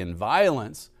iniquity and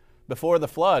violence. Before the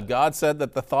flood, God said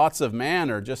that the thoughts of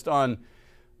man are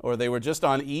they were just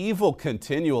on evil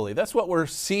continually. That's what we're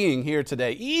seeing here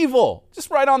today. Evil,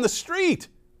 just right on the street,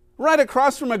 right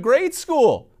across from a grade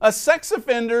school. A sex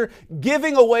offender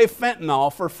giving away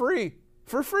fentanyl for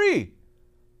free.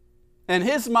 And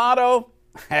his motto,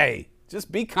 hey,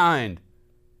 just be kind.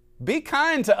 Be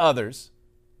kind to others.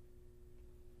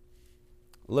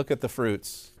 Look at the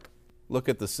fruits. Look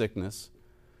at the sickness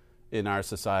in our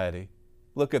society.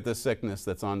 Look at the sickness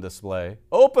that's on display,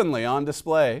 openly on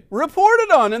display,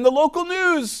 reported on in the local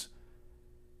news.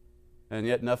 And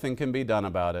yet nothing can be done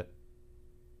about it.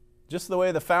 Just the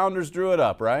way the founders drew it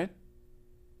up, right?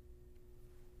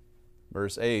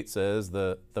 Verse 8 says,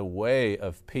 the way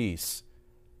of peace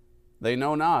they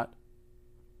know not,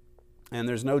 and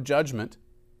there's no judgment.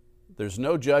 There's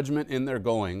no judgment in their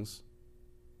goings.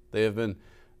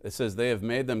 It says, they have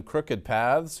made them crooked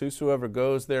paths. Whosoever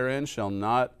goes therein shall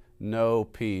not know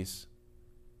peace.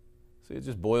 See, it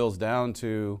just boils down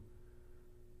to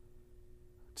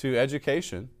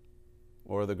education.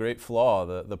 or the great flaw,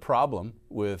 the problem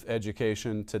with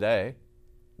education today.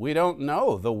 We don't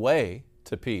know the way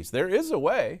to peace. There is a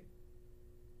way,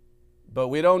 but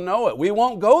we don't know it. We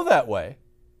won't go that way.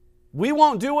 We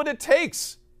won't do what it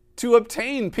takes to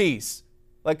obtain peace.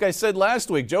 Like I said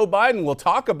last week, Joe Biden will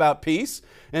talk about peace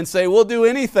and say we'll do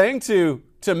anything to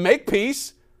make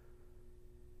peace.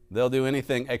 They'll do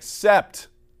anything except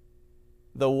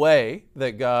the way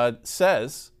that God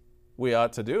says we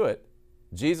ought to do it.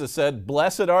 Jesus said,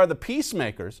 "Blessed are the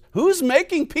peacemakers." Who's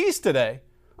making peace today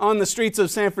on the streets of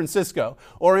San Francisco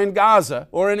or in Gaza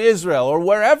or in Israel or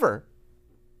wherever?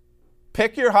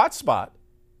 Pick your hot spot.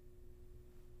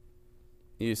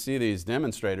 You see these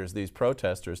demonstrators, these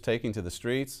protesters taking to the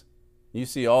streets. You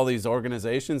see all these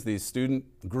organizations, these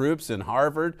student groups in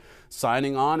Harvard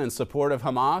signing on in support of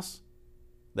Hamas.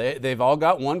 They've all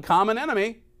got one common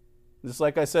enemy. Just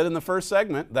like I said in the first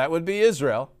segment, that would be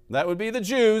Israel. That would be the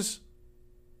Jews.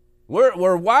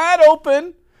 We're wide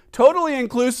open, totally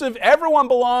inclusive. Everyone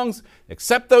belongs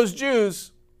except those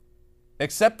Jews,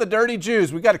 except the dirty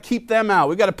Jews. We've got to keep them out.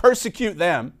 We've got to persecute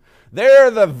them.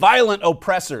 They're the violent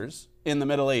oppressors in the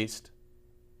Middle East.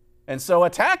 And so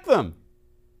attack them.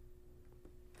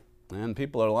 And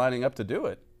people are lining up to do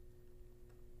it.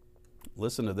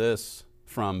 Listen to this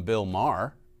from Bill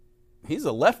Maher. He's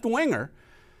a left-winger,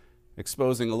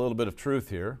 exposing a little bit of truth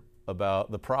here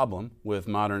about the problem with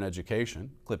modern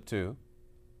education. Clip 2.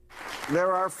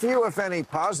 There are few, if any,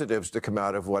 positives to come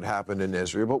out of what happened in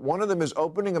Israel, but one of them is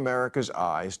opening America's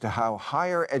eyes to how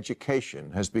higher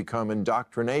education has become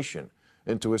indoctrination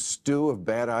into a stew of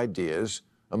bad ideas,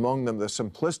 among them the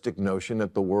simplistic notion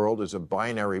that the world is a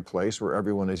binary place where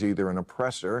everyone is either an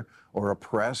oppressor or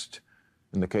oppressed.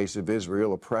 In the case of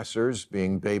Israel, oppressors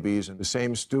being babies, and the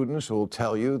same students who will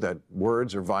tell you that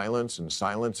words are violence and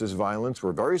silence is violence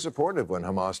were very supportive when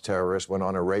Hamas terrorists went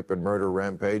on a rape and murder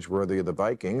rampage worthy of the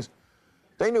Vikings.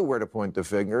 They knew where to point the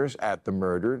fingers at the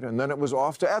murdered, and then it was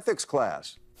off to ethics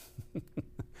class.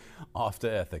 Off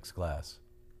to ethics class.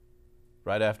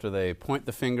 Right after they point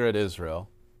the finger at Israel,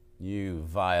 "You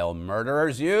vile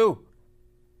murderers, you!"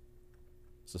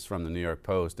 This is from the New York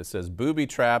Post. It says, booby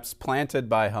traps planted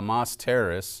by Hamas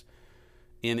terrorists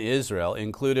in Israel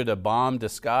included a bomb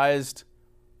disguised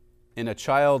in a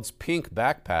child's pink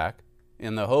backpack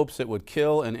in the hopes it would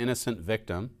kill an innocent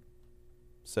victim,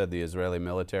 said the Israeli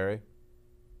military.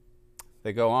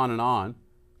 They go on and on,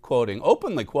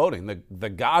 openly quoting the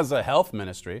Gaza Health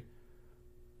Ministry.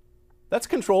 That's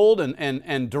controlled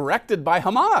and directed by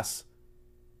Hamas.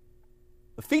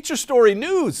 The feature story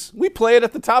news, we play it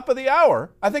at the top of the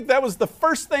hour. I think that was the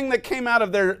first thing that came out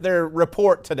of their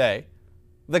report today.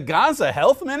 The Gaza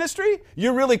Health Ministry?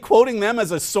 You're really quoting them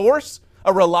as a source,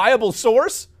 a reliable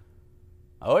source?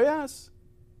 Oh, yes.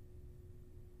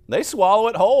 They swallow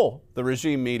it whole, the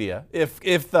regime media. If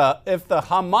the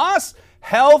Hamas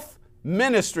Health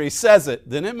Ministry says it,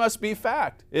 then it must be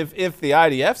fact. If the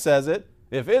IDF says it,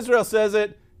 if Israel says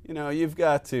it, you've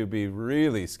got to be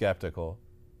really skeptical.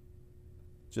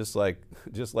 Just like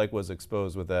was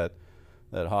exposed with that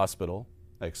hospital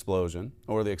explosion,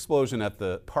 or the explosion at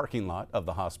the parking lot of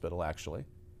the hospital, actually.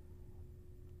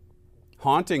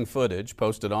 Haunting footage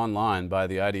posted online by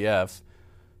the IDF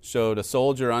showed a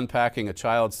soldier unpacking a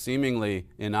child's seemingly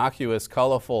innocuous,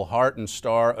 colorful heart and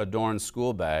star adorned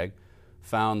school bag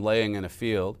found laying in a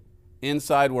field.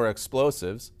 Inside were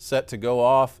explosives set to go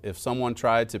off if someone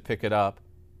tried to pick it up.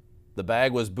 The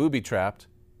bag was booby-trapped,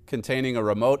 containing a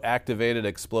remote-activated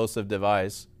explosive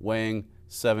device weighing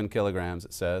 7 kilograms,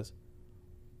 it says.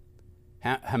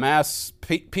 Hamas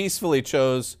purposefully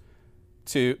chose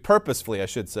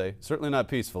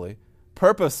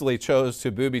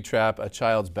to booby-trap a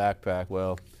child's backpack.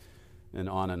 Well, and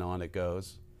on it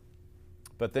goes.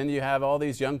 But then you have all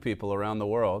these young people around the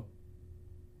world,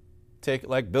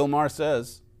 like Bill Maher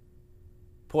says,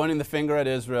 pointing the finger at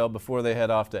Israel before they head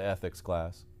off to ethics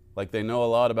class, like they know a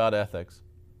lot about ethics.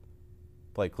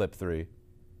 Play clip 3.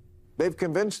 They've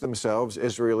convinced themselves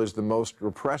Israel is the most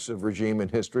repressive regime in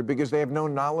history because they have no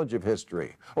knowledge of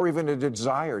history or even a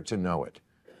desire to know it.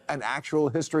 And actual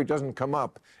history doesn't come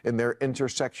up in their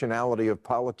intersectionality of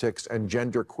politics and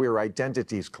genderqueer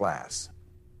identities class.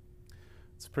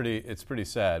 It's pretty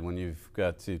sad when you've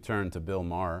got to turn to Bill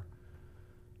Maher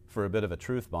for a bit of a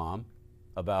truth bomb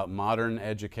about modern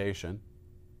education.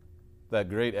 That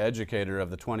great educator of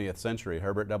the 20th century,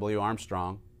 Herbert W.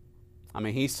 Armstrong,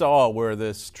 he saw where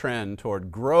this trend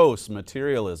toward gross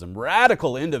materialism,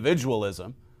 radical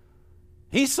individualism,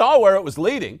 he saw where it was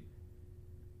leading.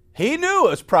 He knew it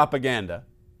was propaganda.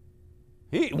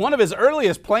 One of his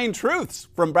earliest plain truths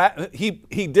he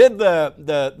did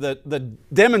the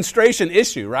demonstration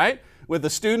issue, right? with the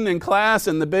student in class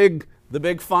and the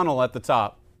big funnel at the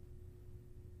top.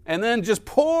 And then just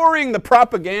pouring the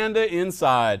propaganda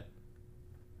inside.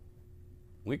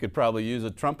 We could probably use a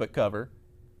trumpet cover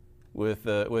with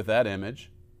that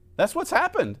image. That's what's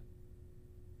happened.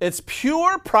 It's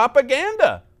pure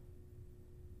propaganda.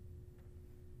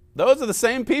 Those are the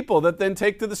same people that then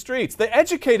take to the streets, the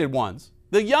educated ones,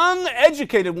 the young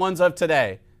educated ones of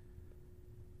today.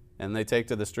 And they take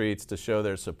to the streets to show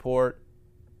their support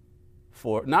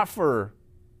for, not for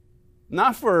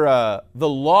the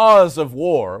laws of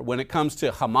war when it comes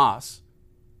to Hamas,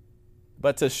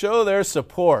 but to show their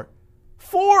support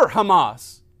for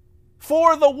Hamas,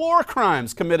 for the war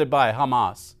crimes committed by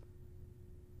Hamas,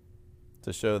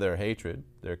 to show their hatred,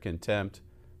 their contempt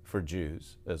for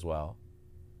Jews as well.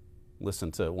 Listen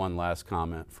to one last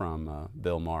comment from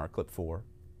Bill Maher, clip 4.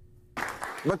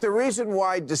 But the reason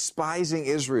why despising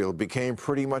Israel became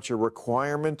pretty much a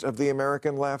requirement of the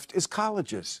American left is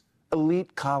colleges,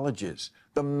 elite colleges,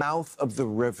 the mouth of the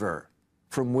river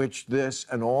from which this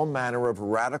and all manner of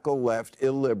radical left,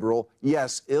 illiberal,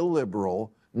 yes,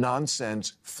 illiberal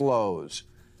nonsense flows.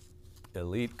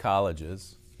 Elite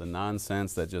colleges, the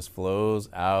nonsense that just flows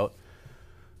out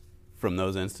from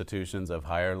those institutions of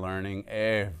higher learning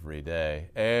every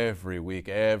day, every week,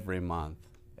 every month,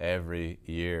 every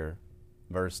year.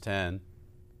 Verse 10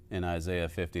 in Isaiah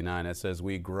 59, it says,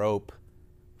 "We grope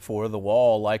for the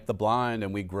wall like the blind,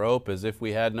 and we grope as if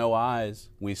we had no eyes.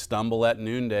 We stumble at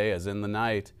noonday as in the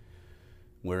night.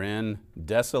 We're in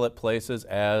desolate places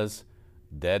as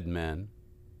dead men."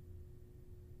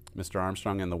 Mr.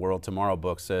 Armstrong in the World Tomorrow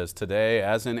book says, "Today,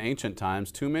 as in ancient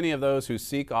times, too many of those who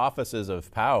seek offices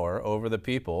of power over the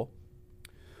people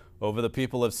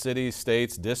of cities,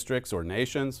 states, districts, or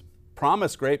nations,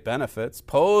 promise great benefits,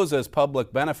 pose as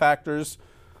public benefactors,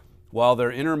 while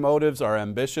their inner motives are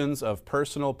ambitions of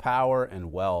personal power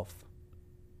and wealth."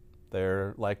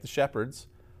 They're like the shepherds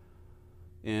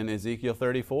in Ezekiel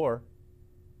 34.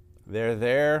 They're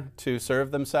there to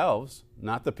serve themselves,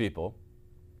 not the people.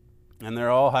 And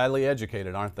they're all highly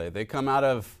educated, aren't they? They come out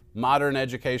of modern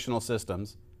educational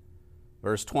systems.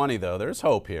 Verse 20, though, there's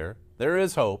hope here. There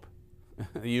is hope.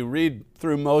 You read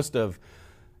through most of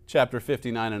chapter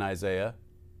 59 in Isaiah,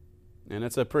 and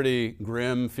it's a pretty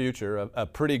grim future, a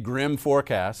pretty grim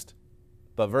forecast.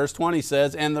 But verse 20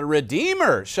 says, "And the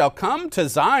Redeemer shall come to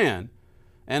Zion,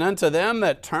 and unto them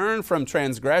that turn from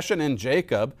transgression in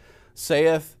Jacob,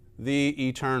 saith the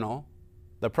Eternal."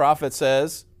 The prophet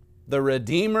says, the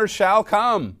Redeemer shall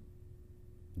come.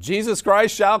 Jesus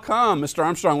Christ shall come. Mr.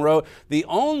 Armstrong wrote, "The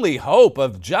only hope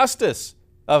of justice,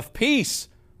 of peace,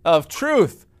 of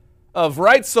truth, of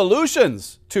right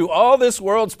solutions to all this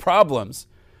world's problems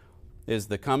is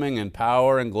the coming in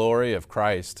power and glory of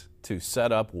Christ to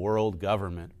set up world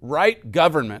government, right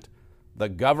government, the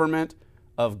government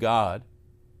of God."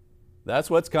 That's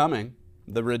what's coming.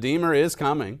 The Redeemer is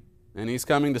coming, and he's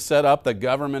coming to set up the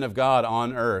government of God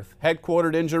on earth.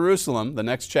 Headquartered in Jerusalem, the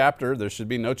next chapter, there should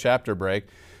be no chapter break.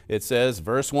 It says,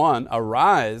 verse 1,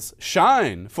 "Arise,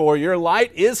 shine, for your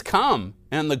light is come,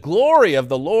 and the glory of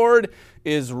the Lord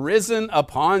is risen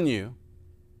upon you."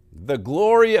 The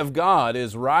glory of God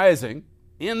is rising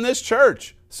in this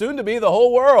church, soon to be the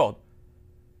whole world,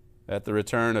 at the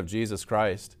return of Jesus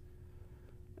Christ.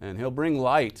 And he'll bring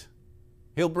light.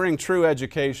 He'll bring true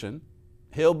education.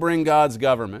 He'll bring God's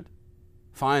government,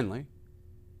 finally,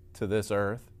 to this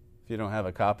earth. If you don't have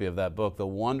a copy of that book, The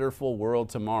Wonderful World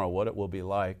Tomorrow, What It Will Be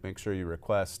Like, make sure you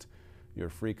request your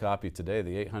free copy today.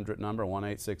 The 800 number,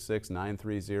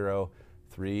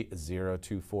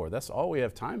 1-866-930-3024. That's all we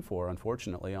have time for,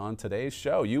 unfortunately, on today's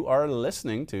show. You are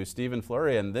listening to Stephen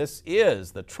Fleury, and this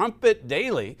is the Trumpet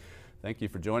Daily. Thank you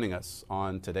for joining us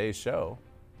on today's show,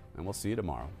 and we'll see you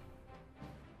tomorrow.